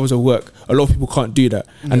at 6 hours of work, a lot of people can't do that.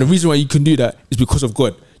 And the reason why you can do that is because of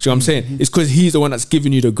God. Do you know what I'm saying? It's because he's the one that's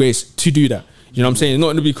giving you the grace to do that. You know what I'm saying?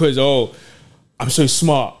 Not because, I'm so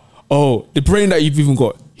smart. The brain that you've even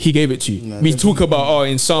got, he gave it to you. We talk about,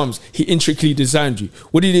 in Psalms, he intricately designed you.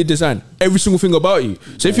 What did he design? Every single thing about you.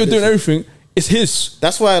 So if you're doing everything, it's his.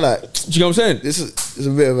 That's why, like, do you know what I'm saying? This is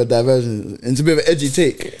a bit of a diversion. It's a bit of an edgy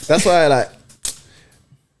take. That's why, like,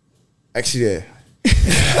 actually,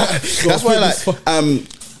 that's why, like,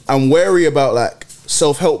 I'm wary about like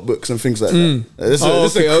self-help books and things like that. This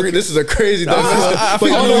is a crazy diversion. I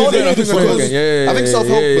think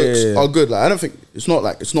self-help books are good. Like, I don't think it's not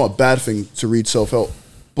a bad thing to read self-help,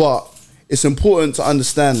 but it's important to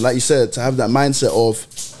understand, like you said, to have that mindset of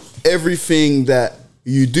everything that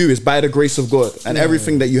you do is by the grace of God, and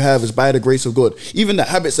everything that you have is by the grace of God. Even the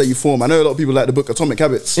habits that you form. I know a lot of people like the book Atomic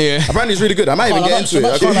Habits. Apparently it's really good. I might even get into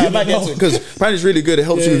it because apparently it's really good. It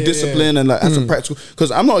helps you with discipline and like some practical. Because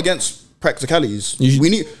I'm not against practicalities. You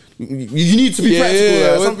need to be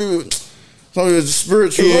practical. Some people are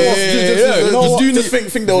spiritual. Just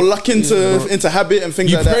think they'll luck into habit and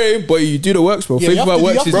things like that. You pray, but you do the works, bro. Faith without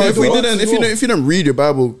works is dead. If you don't read your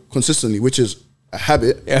Bible consistently, which is a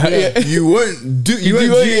habit, you won't do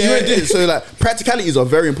it. So like, practicalities are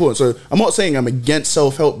very important. So I'm not saying I'm against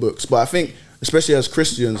self-help books, but I think especially as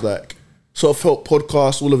Christians, like, self-help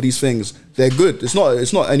podcasts, all of these things, they're good. It's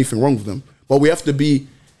not anything wrong with them, but we have to be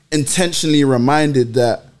intentionally reminded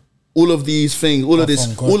that all of these things, all of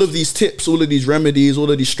these tips, all of these remedies,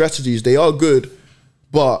 all of these strategies, they are good,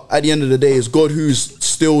 but at the end of the day, it's God who's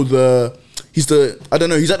still he's at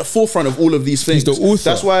the forefront of all of these things. He's the author.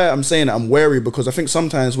 That's why I'm saying I'm wary, because I think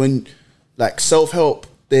sometimes when, like, self-help,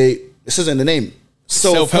 it says in the name,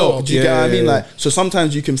 self-help. Do you get what I mean? Like, so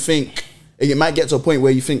sometimes you can think, it might get to a point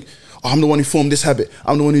where you think, I'm the one who formed this habit,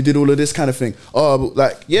 I'm the one who did all of this kind of thing.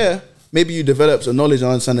 Maybe you developed a knowledge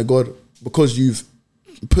and understanding of God because you've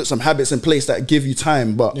put some habits in place that give you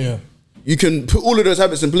time, but You can put all of those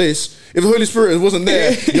habits in place. If the Holy Spirit wasn't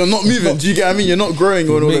there, you're not moving. Do you get what I mean? You're not growing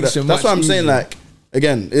or all of Makes that. it That's much why I'm saying, easier. like,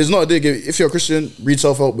 again, it's not a dig. If you're a Christian, read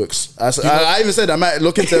self-help books. I even said I might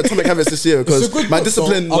look into Atomic Habits this year because It's a good my book,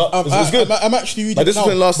 discipline though. is good. I'm actually reading My it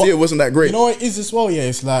discipline now, last but year wasn't that great. You know what it is as well, yeah.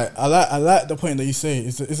 It's like I like the point that you say.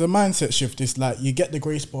 It's a mindset shift. It's like you get the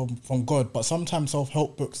grace from God, but sometimes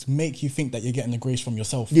self-help books make you think that you're getting the grace from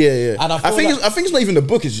yourself. Yeah. And I think it's not even the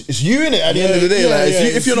book. It's you in it at the end of the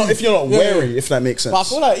day. If you're not wary, if that makes sense. But I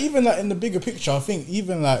feel like even like in the bigger picture, I think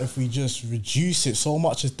even like if we just reduce it so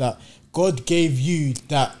much as that God gave you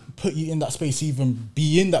that, put you in that space, even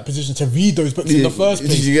be in that position to read those books in the first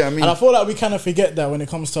place. You get what I mean? And I feel like we kind of forget that when it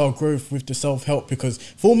comes to our growth with the self-help, because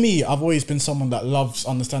for me, I've always been someone that loves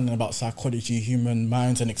understanding about psychology, human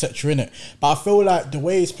minds and etc. in it. But I feel like the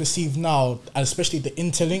way it's perceived now, and especially the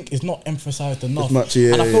interlink, is not emphasized enough. As much,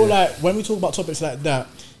 yeah, and I feel yeah. like when we talk about topics like that,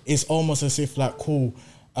 it's almost as if like, cool,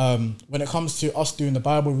 when it comes to us doing the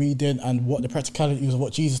Bible reading and what the practicalities of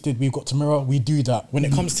what Jesus did, we've got to mirror, we do that. When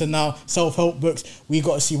it comes to now self-help books, we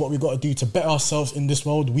got to see what we got to do to better ourselves in this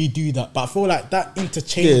world, we do that. But I feel like that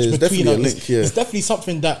interchange it's between definitely a us link, yeah. is definitely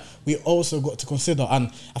something that we also got to consider. And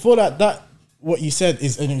I feel like that, what you said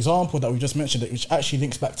is an example that we just mentioned, which actually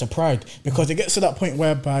links back to pride, because it gets to that point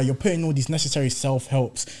whereby you're putting all these necessary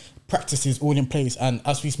self-helps practices all in place, and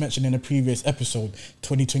as we mentioned in a previous episode,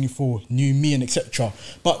 2024 new me and etc.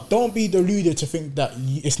 But don't be deluded to think that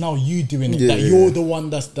it's now you doing it, that you're the one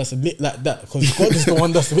that's lit like that, because God is the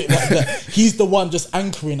one that's lit like that. He's the one just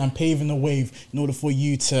anchoring and paving the wave in order for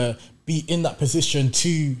you to be in that position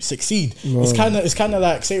to succeed. It's kind of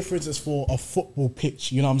like, say for instance, for a football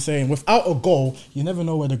pitch, you know what I'm saying, without a goal you never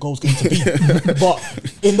know where the goal's going to be. But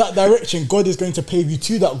in that direction, God is going to pave you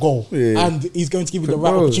to that goal, and he's going to give you the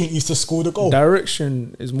right opportunities to score the goal.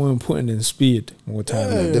 Direction is more important than speed more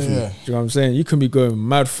time. Yeah, definitely. Do you know what I'm saying? You can be going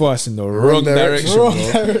mad fast in the wrong direction, Wrong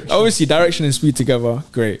bro. direction. Obviously, direction and speed together,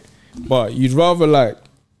 great. But you'd rather like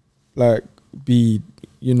be,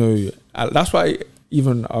 you know, that's why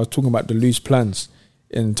even I was talking about the loose plans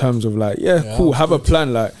in terms of like, cool, have a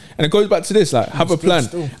plan, like, and it goes back to this, like, have a plan.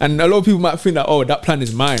 And a lot of people might think that, oh, that plan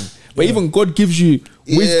is mine. But even God gives you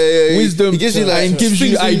wisdom, He gives you, like, and gives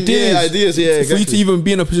you things ideas, yeah, for you exactly. to even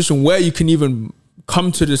be in a position where you can even come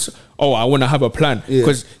to this, oh, I want to have a plan.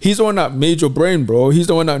 Because he's the one that made your brain, bro. He's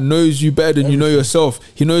the one that knows you better than you know yourself.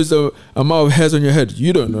 He knows the amount of hairs on your head.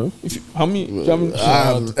 You don't know. How many? I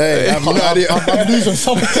have no idea. I'm losing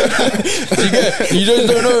something. You just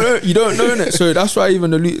don't know. You don't know it. So that's why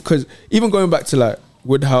even because even going back to like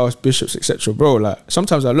Woodhouse, Bishops, etc., bro. Like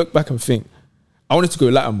sometimes I look back and think I wanted to go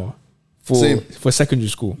Latimer for secondary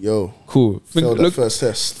school. Yo, cool. Failed that first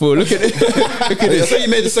test. Look at it. Look at I this. thought you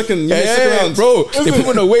made the second. You made second round, bro. They put me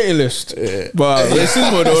on a waiting list. But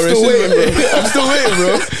racism, though. I'm still waiting,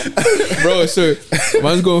 bro. Bro, so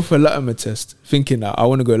man's going for Latimer test, thinking that I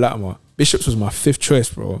want to go Latimer. Bishops was my fifth choice,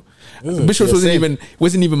 bro. Bishops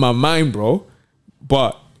wasn't even my mind, bro.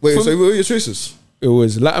 But wait, so what were your choices? It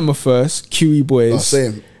was Latimer first, QE boys. Oh,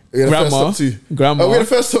 same. We had the first top two. Grammar. Oh, we had the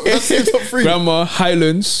first top. That's the top three. Grammar,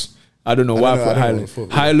 Highlands. I don't know why I put Highlands.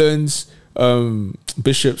 Highlands,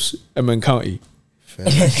 Bishops, and then County.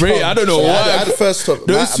 I don't know why. I had the first top.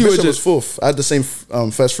 Those two Bishop were was fourth. I had the same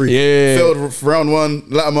first three. Yeah. Failed round one,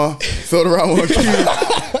 Latimer. Failed round one, Q.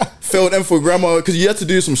 Failed M for grammar because you had to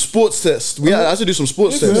do some sports tests. I had to do some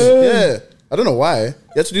sports tests. Yeah. I don't know why. You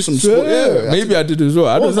had to do some sport. Yeah. Maybe I did as well.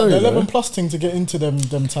 I don't know. The 11+ thing to get into them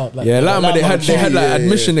type. Like, Latimer, they had like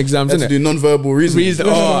admission exams, You had to do non-verbal reasoning.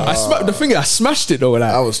 The thing is, I smashed it though.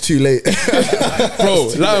 Like, I was too late.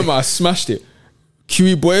 bro, Latimer, I smashed it.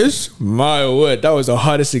 QE boys, my word, that was the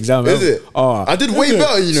hardest exam Is ever. it? I did way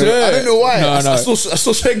better, you know. Yeah. I don't know why. No. I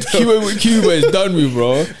still checked them. QE boys done me,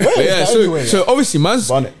 bro. But yeah, so obviously, man's.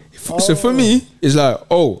 So for me, it's like,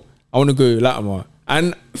 oh, I want to go Latimer.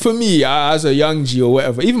 And for me, as a young G or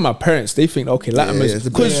whatever, even my parents, they think, okay, Latimer's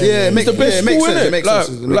because it makes the best sense. school, innit? It makes Like,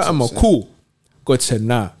 sense. It makes Latimer, sense, cool. God said,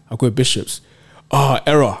 nah, I'll go Bishops.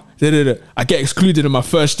 Error. I get excluded in my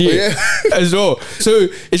first year as well. So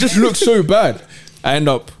it just looks so bad. I end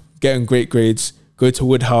up getting great grades, go to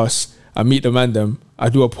Woodhouse, I meet the man them, I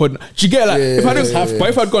do a pod. Do you get like, if I didn't have, but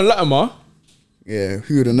if I'd gone Latimer,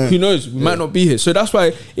 who would have known? who knows? We might not be here. So that's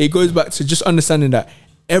why it goes back to just understanding that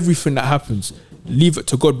everything that happens, leave it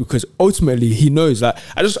to God, because ultimately He knows. Like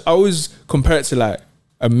I always compare it to like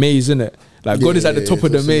a maze, innit? Like God is at the top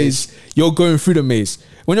of the maze. You're going through the maze.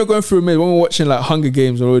 When you're going through a maze, when we're watching like Hunger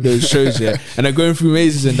Games or all those shows, and they're going through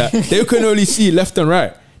mazes and that, they can only see left and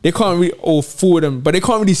right. They can't really forward them, but they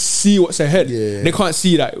can't really see what's ahead. They can't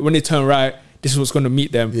see that when they turn right, this is what's going to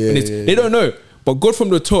meet them. They don't know. But God from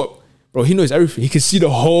the top bro, he knows everything. He can see the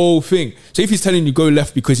whole thing. So if he's telling you go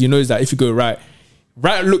left because he knows that if you go right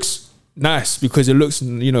looks nice because it looks,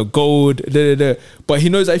 gold, but he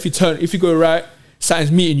knows that if you go right,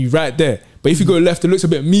 something's meeting you right there. But if you go left, it looks a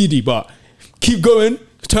bit meaty, but keep going,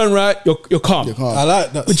 turn right, you're calm. I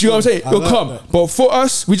like that. But you know what I'm saying? You're calm. That. But for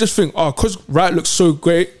us, we just think, because right looks so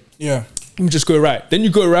great, yeah, let me just go right. Then you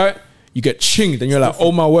go right, you get chinged, and you're like,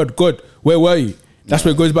 oh my word, God, where were you? That's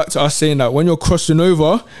where it goes back to us saying that when you're crossing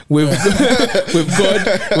over with with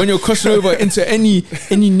God, when you're crossing over into any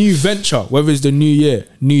new venture, whether it's the new year,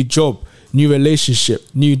 new job, new relationship,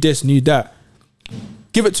 new this, new that,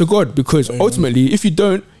 give it to God, because ultimately, if you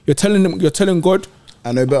don't, you're telling God,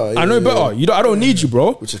 I know better. I know better. I don't need you,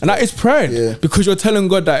 bro. And that is pride, because you're telling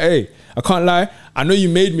God that, hey, I can't lie. I know you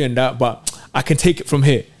made me and that, but I can take it from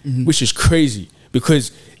here, which is crazy.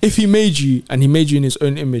 Because if he made you and he made you in his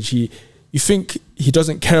own image, you think he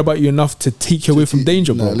doesn't care about you enough to take you away from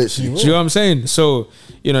danger, bro. No, literally. Do you know what I'm saying? So,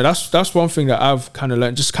 that's one thing that I've kind of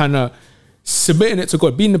learned, just kind of submitting it to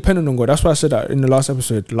God, being dependent on God. That's why I said that in the last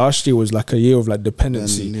episode. Last year was like a year of like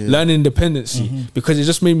dependency, learning dependency, because it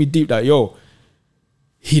just made me deep that,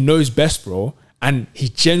 he knows best, bro. And he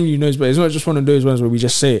genuinely knows best. It's not just one of those ones where we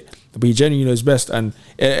just say it, but he genuinely knows best. And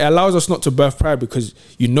it allows us not to birth pride, because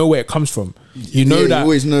you know where it comes from. You know that. You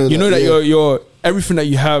always know that your everything that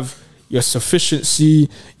you have, your sufficiency,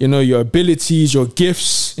 your abilities, your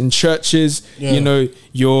gifts in churches,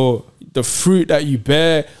 the fruit that you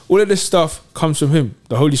bear, all of this stuff comes from him,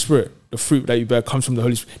 the Holy Spirit. The fruit that you bear comes from the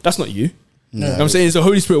Holy Spirit. That's not you. You know what I'm saying? It's the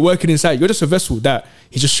Holy Spirit working inside. You're just a vessel that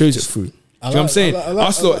he just shows it through. You know what I'm saying?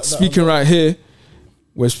 Us lot speaking right here,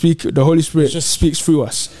 the Holy Spirit just speaks through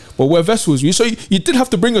us. But we're vessels. So you did have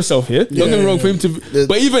to bring yourself here. Don't get me wrong, for him to.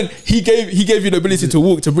 But even he gave you the ability to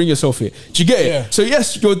walk, to bring yourself here. Do you get it? Yeah. So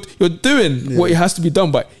yes, you're doing what it has to be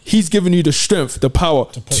done, but he's given you the strength, the power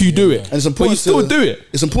to do it. And it's important, but you still do it.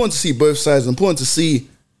 It's important to see both sides. It's important to see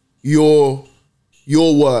your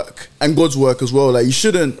work and God's work as well. Like, you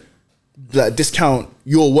shouldn't discount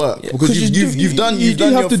your work, because you've done you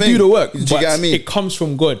done have your to thing. do the work. Do you get what I mean? It comes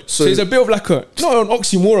from God. So it's a bit of like not an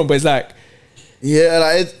oxymoron, but it's like,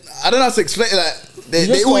 I don't know how to explain it. Like,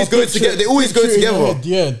 they always go together. They always go together.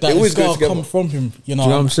 They always go together. Come from him. Do you know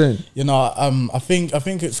what I'm saying? I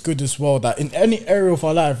think it's good as well that in any area of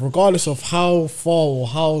our life, regardless of how far or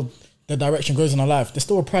how the direction goes in our life, there's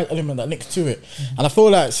still a pride element that links to it. And I feel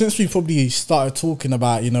like since we've probably started talking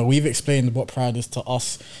about, we've explained what pride is to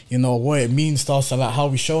us, what it means to us, and like how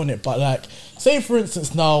we've shown it. But like, say for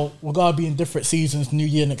instance now, we're gonna be in different seasons, new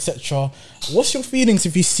year and etc. What's your feelings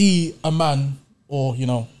if you see a man or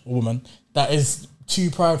a woman that is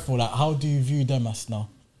too prideful? Like, how do you view them as now?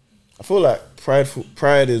 I feel like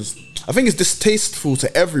pride is, I think it's distasteful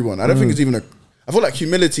to everyone. I don't think it's even I feel like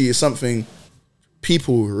humility is something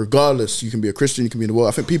people, regardless, you can be a Christian, you can be in the world,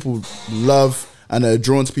 I think people love and are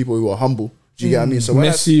drawn to people who are humble. Do you get what I mean? So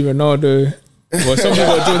Messi, Ronaldo. Well, some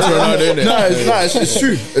people are drawn to Ronaldo,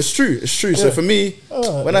 innit? It's true. Yeah. So for me,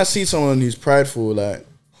 when I see someone who's prideful, like,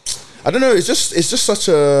 I don't know, it's just such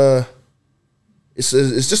a, it's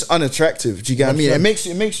just unattractive. Do you get what I mean?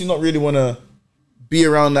 It makes you not really want to be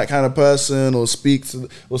around that kind of person or speak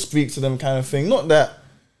to them kind of thing. Not that,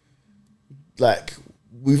 like,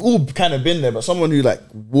 we've all kind of been there, but someone who like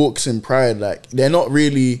walks in pride, like, they're not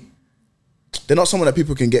someone that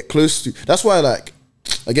people can get close to. That's why, like,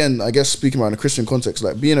 again, I guess speaking about in a Christian context,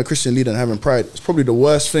 like being a Christian leader and having pride is probably the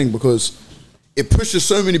worst thing, because it pushes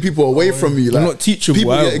so many people away from you. Like, you're not teachable.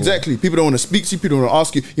 People, exactly. People don't want to speak to you. People don't want to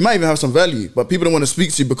ask you. You might even have some value, but people don't want to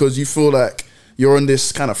speak to you because you feel like you're on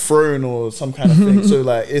this kind of throne or some kind of thing. So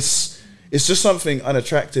like, it's just something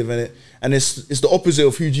unattractive, and it's the opposite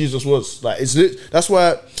of who Jesus was. Like, that's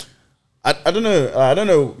why I don't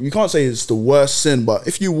know. You can't say it's the worst sin, but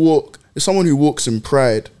if someone who walks in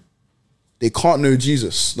pride, they can't know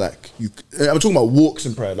Jesus. Like, I'm talking about walks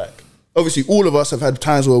in pride. Like, obviously, all of us have had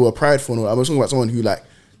times where we're prideful. I'm talking about someone who, like,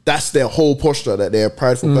 that's their whole posture, that they're a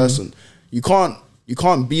prideful person. You can't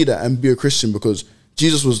be that and be a Christian, because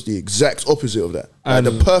Jesus was the exact opposite of that, like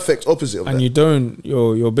the perfect opposite of that. And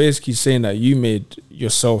you're basically saying that you made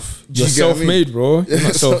yourself. You're self-made, bro. You're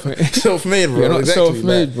not self-made. Self-made, bro. You're not exactly.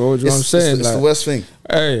 self-made, like, bro. Do you know what I'm saying? It's the worst thing.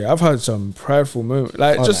 Hey, I've had some prideful moments,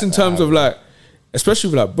 like, just in terms of like, especially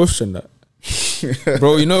with like buffs and that.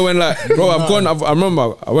 Bro, when like, bro, I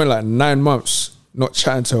remember I went like 9 months not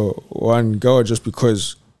chatting to one girl just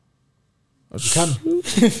because I was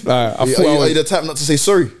just, like, Are you the type not to say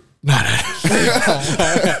sorry? Not at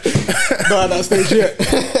that stage yet.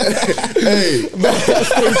 Hey, Not at that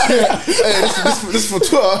stage yet. hey, this for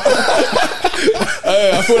Twitter.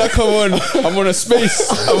 Hey, I feel like I'm on a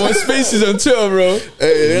space. I'm on spaces on Twitter, bro.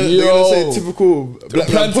 Hey, they're gonna say typical black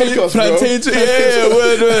man podcast, bro. Plantain, yeah,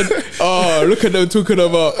 word. Oh, look at them talking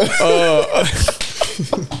about.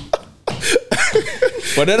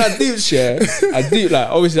 But then I deep like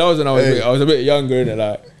obviously I was a bit younger, and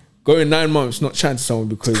like going 9 months not chatting to someone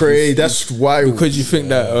because Crazy, that's wild. because you think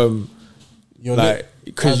that You're like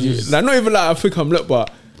because you like not even like I think I'm lit,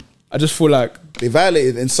 but I just feel like they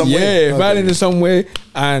violated in some way. yeah, violent in some way,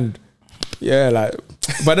 and yeah, like.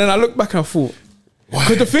 But then I look back and I thought,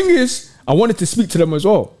 because the thing is, I wanted to speak to them as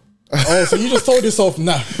well. Oh, so you just told yourself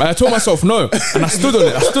nah. But I told myself no, and I stood on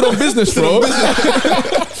it. I stood on business, bro.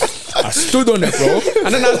 I stood on it, bro.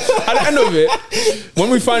 And then at the end of it, when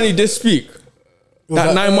we finally did speak,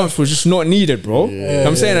 that 9 months was just not needed, bro. You know what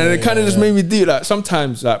I'm saying? And it kind of just made me do like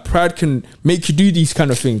sometimes like pride can make you do these kind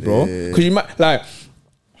of things, bro. Because you might like.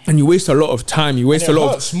 And you waste a lot of time. You waste a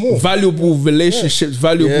lot of valuable relationships,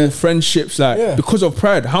 valuable friendships, like because of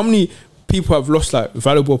pride. How many people have lost like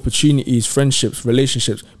valuable opportunities, friendships,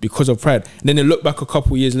 relationships because of pride? And then they look back a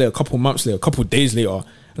couple years later, a couple months later, a couple days later,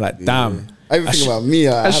 like damn. I even think about me.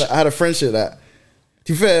 I had a friendship that,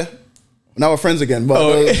 to be fair, now we're friends again. But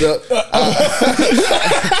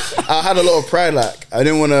I had a lot of pride. Like I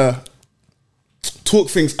didn't want to talk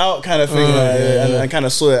things out, kind of thing, and kind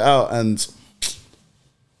of sort it out and.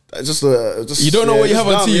 Just you don't know what you have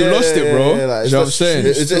until you lost it, bro. Like, you know what I'm saying?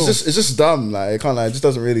 It's just dumb. Like it can't. Like, it just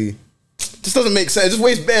doesn't really. Just doesn't make sense. It just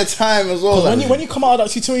wastes bare time as well. Like, when you come out of that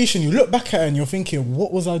situation, you look back at it and you're thinking,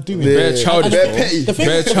 what was I doing? Bare childish, bare bro. petty. The thing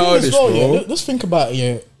as well, let's think about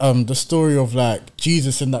the story of like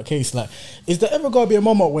Jesus in that case. Like, is there ever gonna be a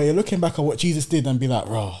moment where you're looking back at what Jesus did and be like,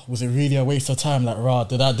 rah, was it really a waste of time? Like, rah,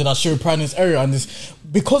 did I show pride in this area? And this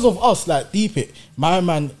because of us, like deep it, my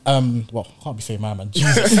man, well, can't be saying my man,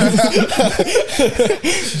 Jesus.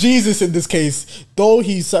 Jesus in this case, though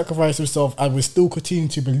he sacrificed himself and we still continue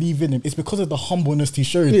to believe in him, it's because of the humbleness he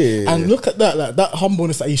showed. And look at that, like that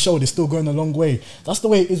humbleness that he showed is still going a long way. That's the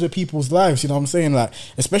way it is with people's lives, you know what I'm saying? Like,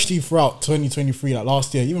 especially throughout 2023, like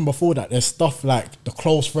last year, even before that, there's stuff like the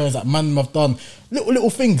close friends that man have done, little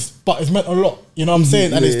things, but it's meant a lot, you know what I'm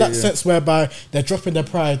saying? And it's that sense whereby they're dropping their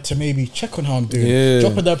pride to maybe check on how I'm doing,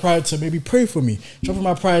 dropping their pride to maybe pray for me, dropping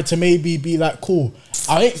my pride to maybe be like, cool,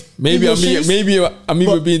 I ain't maybe I'm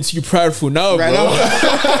even being too prideful now, right bro. now.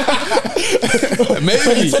 maybe,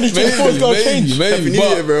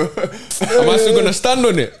 bro. Am I still gonna stand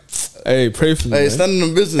on it? Hey, pray for me. Hey, standing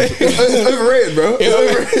on business. It's overrated, bro.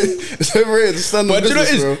 It's overrated to stand on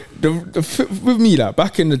business, bro. With me, like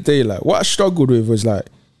back in the day, like what I struggled with was like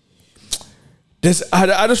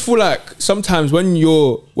I just feel like sometimes when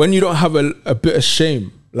you don't have a bit of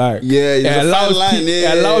shame, like it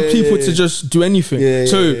allowed people to just do anything.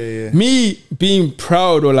 Me being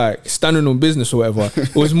proud or like standing on business or whatever,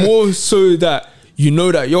 it was more so that you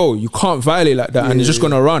know that you can't violate like that and you're just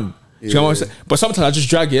gonna run. Do you know what I'm saying? But sometimes I just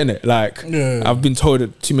drag it in it. Like I've been told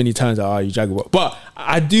it too many times that you drag it. But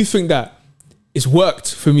I do think that it's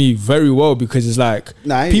worked for me very well because it's like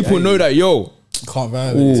people know that can't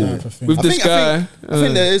violate type of thing. With this guy, I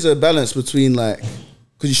think there is a balance between like,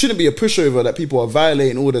 because you shouldn't be a pushover that people are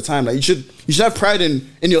violating all the time. Like you should have pride in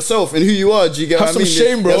yourself and who you are. Do you get have what I mean? Some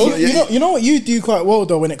shame, bro. You know what you do quite well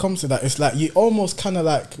though when it comes to that. It's like you almost kind of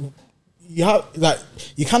like. You have like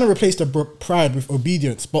you kind of replace the pride with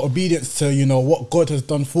obedience, but obedience to what God has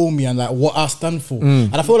done for me and like what I stand for.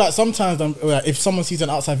 And I feel like sometimes if someone sees an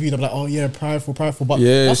outside view, they're like, oh yeah, prideful, but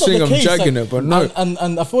that's not the case. Jagging it, but no.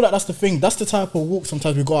 And I feel like that's the thing. That's the type of walk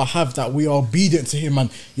sometimes we gotta have, that we are obedient to Him, and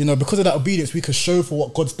because of that obedience, we can show for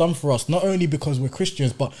what God's done for us. Not only because we're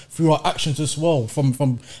Christians, but through our actions as well.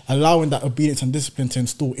 From allowing that obedience and discipline to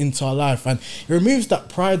install into our life, and it removes that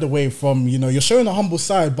pride away from you're showing a humble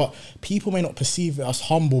side, but people may not perceive it as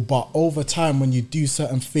humble, but over time when you do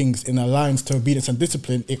certain things in alliance to obedience and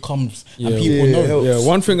discipline, it comes and people know. Yeah,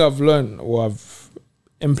 one thing I've learned or I've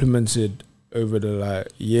implemented over the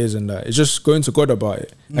years and that is just going to God about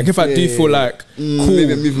it. Like if I do feel like cool,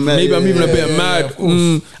 maybe I'm moving a bit mad,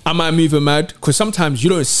 am I moving mad? Because sometimes you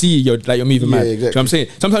don't see you're moving mad. Exactly. Do you know what I'm saying?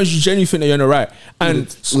 Sometimes you genuinely think that you're in the right,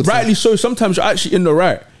 and rightly so. Sometimes you're actually in the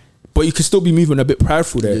right, but you can still be moving a bit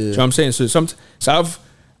prideful there. Do you know what I'm saying? So I've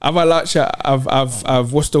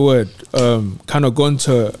what's the word?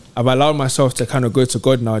 I've allowed myself to kind of go to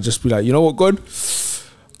God now and just be like, you know what, God?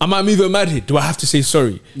 Am I moving mad here? Do I have to say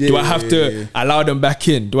sorry? Do I have to allow them back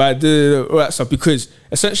in? Do I do all that stuff? Because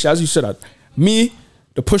essentially, as you said, the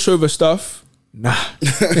pushover stuff, nah. You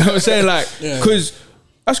know what I'm saying? Like, because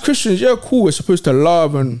as Christians, yeah, cool, we're supposed to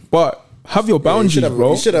love but have your boundaries,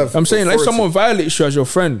 bro. I'm saying, like, if someone violates you as your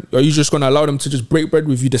friend, are you just gonna allow them to just break bread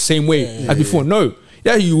with you the same way as before? No.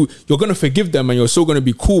 Yeah, you're gonna forgive them and you're still gonna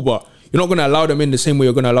be cool, but you're not gonna allow them in the same way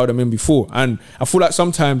you're gonna allow them in before. And I feel like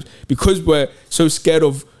sometimes because we're so scared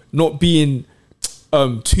of not being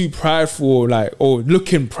too prideful, like, or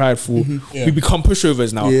looking prideful, we become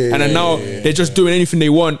pushovers now. And then now they're just doing anything they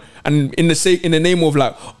want, and in the name of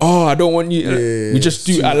like, oh, I don't want you, we just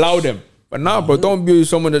do allow them. But nah, bro, don't be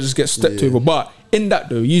someone that just gets stepped over. But in that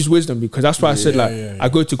though, use wisdom, because that's why I said I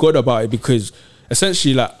go to God about it, because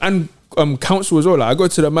essentially, like, and counsel as well. Like, I go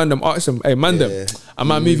to the man, them ask them, hey, man, them,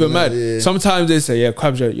 am I moving mad? Sometimes they say, yeah,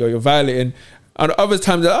 Quabs, you're violating, and other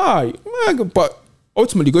times they're but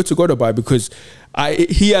ultimately go to God about it, because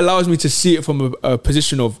he allows me to see it from a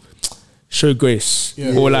position of show grace,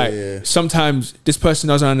 or like sometimes this person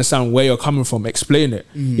doesn't understand where you're coming from, explain it.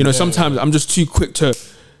 You know, sometimes I'm just too quick to.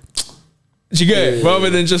 Do you get it? Rather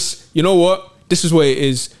than just, you know what, this is what it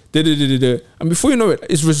is. And before you know it,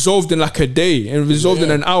 it's resolved in like a day and resolved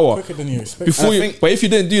in an hour. Quicker than you expect. But if you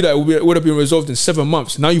didn't do that, it would have been resolved in 7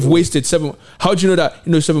 months. Now you've wasted 7. How do you know that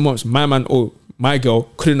in those 7 months, my man or my girl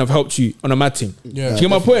couldn't have helped you on a mad thing? Do you get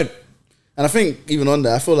my point? And I think even on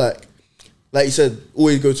that, I feel like you said,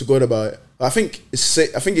 always go to God about it. I think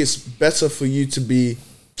it's better for you to be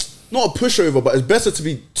not a pushover, but it's better to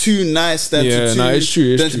be too nice than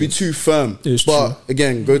to be too firm. But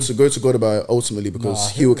again, go to God about it ultimately,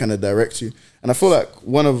 because He will kind of direct you. And I feel like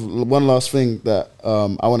one last thing that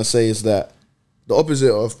I want to say is that the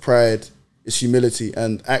opposite of pride is humility.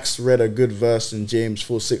 And Acts read a good verse in James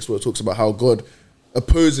 4:6 where it talks about how God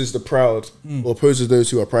opposes the proud or opposes those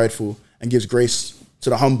who are prideful and gives grace to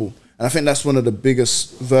the humble. And I think that's one of the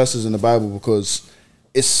biggest verses in the Bible, because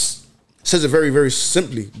it says it very, very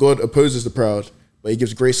simply. God opposes the proud, but He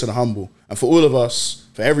gives grace to the humble. And for all of us,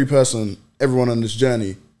 for every person, everyone on this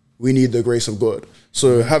journey, we need the grace of God.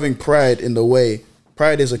 So having pride in the way,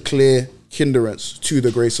 pride is a clear hindrance to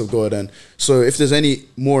the grace of God. And so if there's any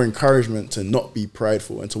more encouragement to not be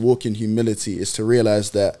prideful and to walk in humility, is to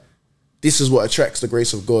realize that this is what attracts the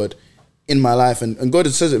grace of God in my life. And God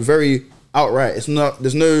says it very outright. It's not,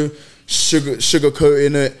 there's no sugar coat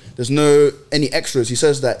in it. There's no any extras. He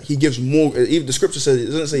says that He gives more. Even the scripture says, it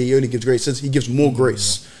doesn't say He only gives grace. It says He gives more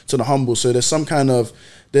grace to the humble. So there's some kind of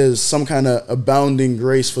abounding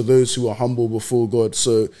grace for those who are humble before God.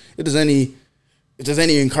 So if there's any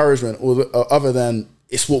encouragement or other than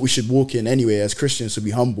it's what we should walk in anyway as Christians, to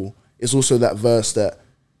be humble, it's also that verse that,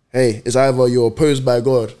 hey, it's either you're opposed by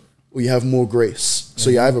God or you have more grace. So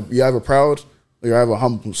you're either proud or you're either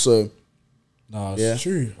humble. So no, it's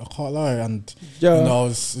true. I can't lie. And you know,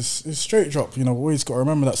 it's straight drop. You know, we always got to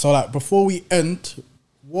remember that. So, like, before we end,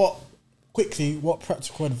 what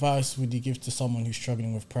practical advice would you give to someone who's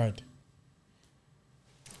struggling with pride?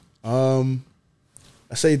 I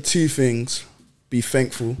say 2 things. Be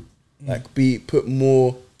thankful. Like, put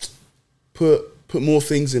more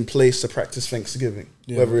things in place to practice thanksgiving.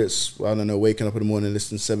 Whether it's, I don't know, waking up in the morning,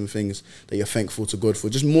 listing 7 things that you're thankful to God for.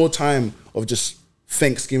 Just more time of just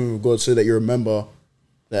thanksgiving with God, so that you remember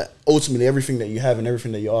that ultimately everything that you have and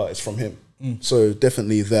everything that you are is from Him. So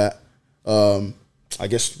definitely that. I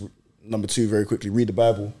guess number 2, very quickly, read the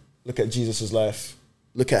Bible. Look at Jesus' life.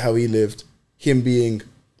 Look at how He lived. Him being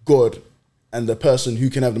God and the person who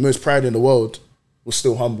can have the most pride in the world was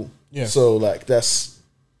still humble. So like that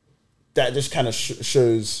just kind of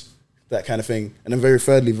shows that kind of thing. And then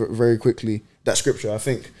thirdly, very quickly, that scripture, I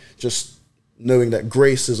think just knowing that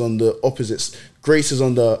grace is on the opposites. Grace is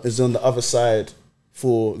on the other side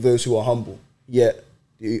for those who are humble. Yet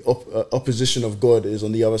the opposition of God is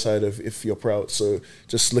on the other side of if you're proud. So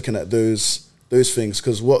just looking at those things,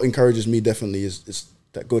 because what encourages me definitely is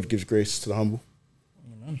that God gives grace to the humble.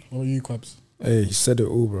 Man, what are you, Quabs? Hey, he said it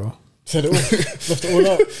all, bro. Said it all. Left it all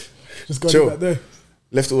out. Just got it back there.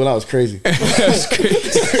 Left it all out. It's crazy.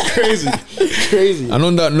 Crazy. And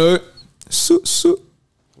on that note,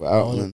 We're out, man.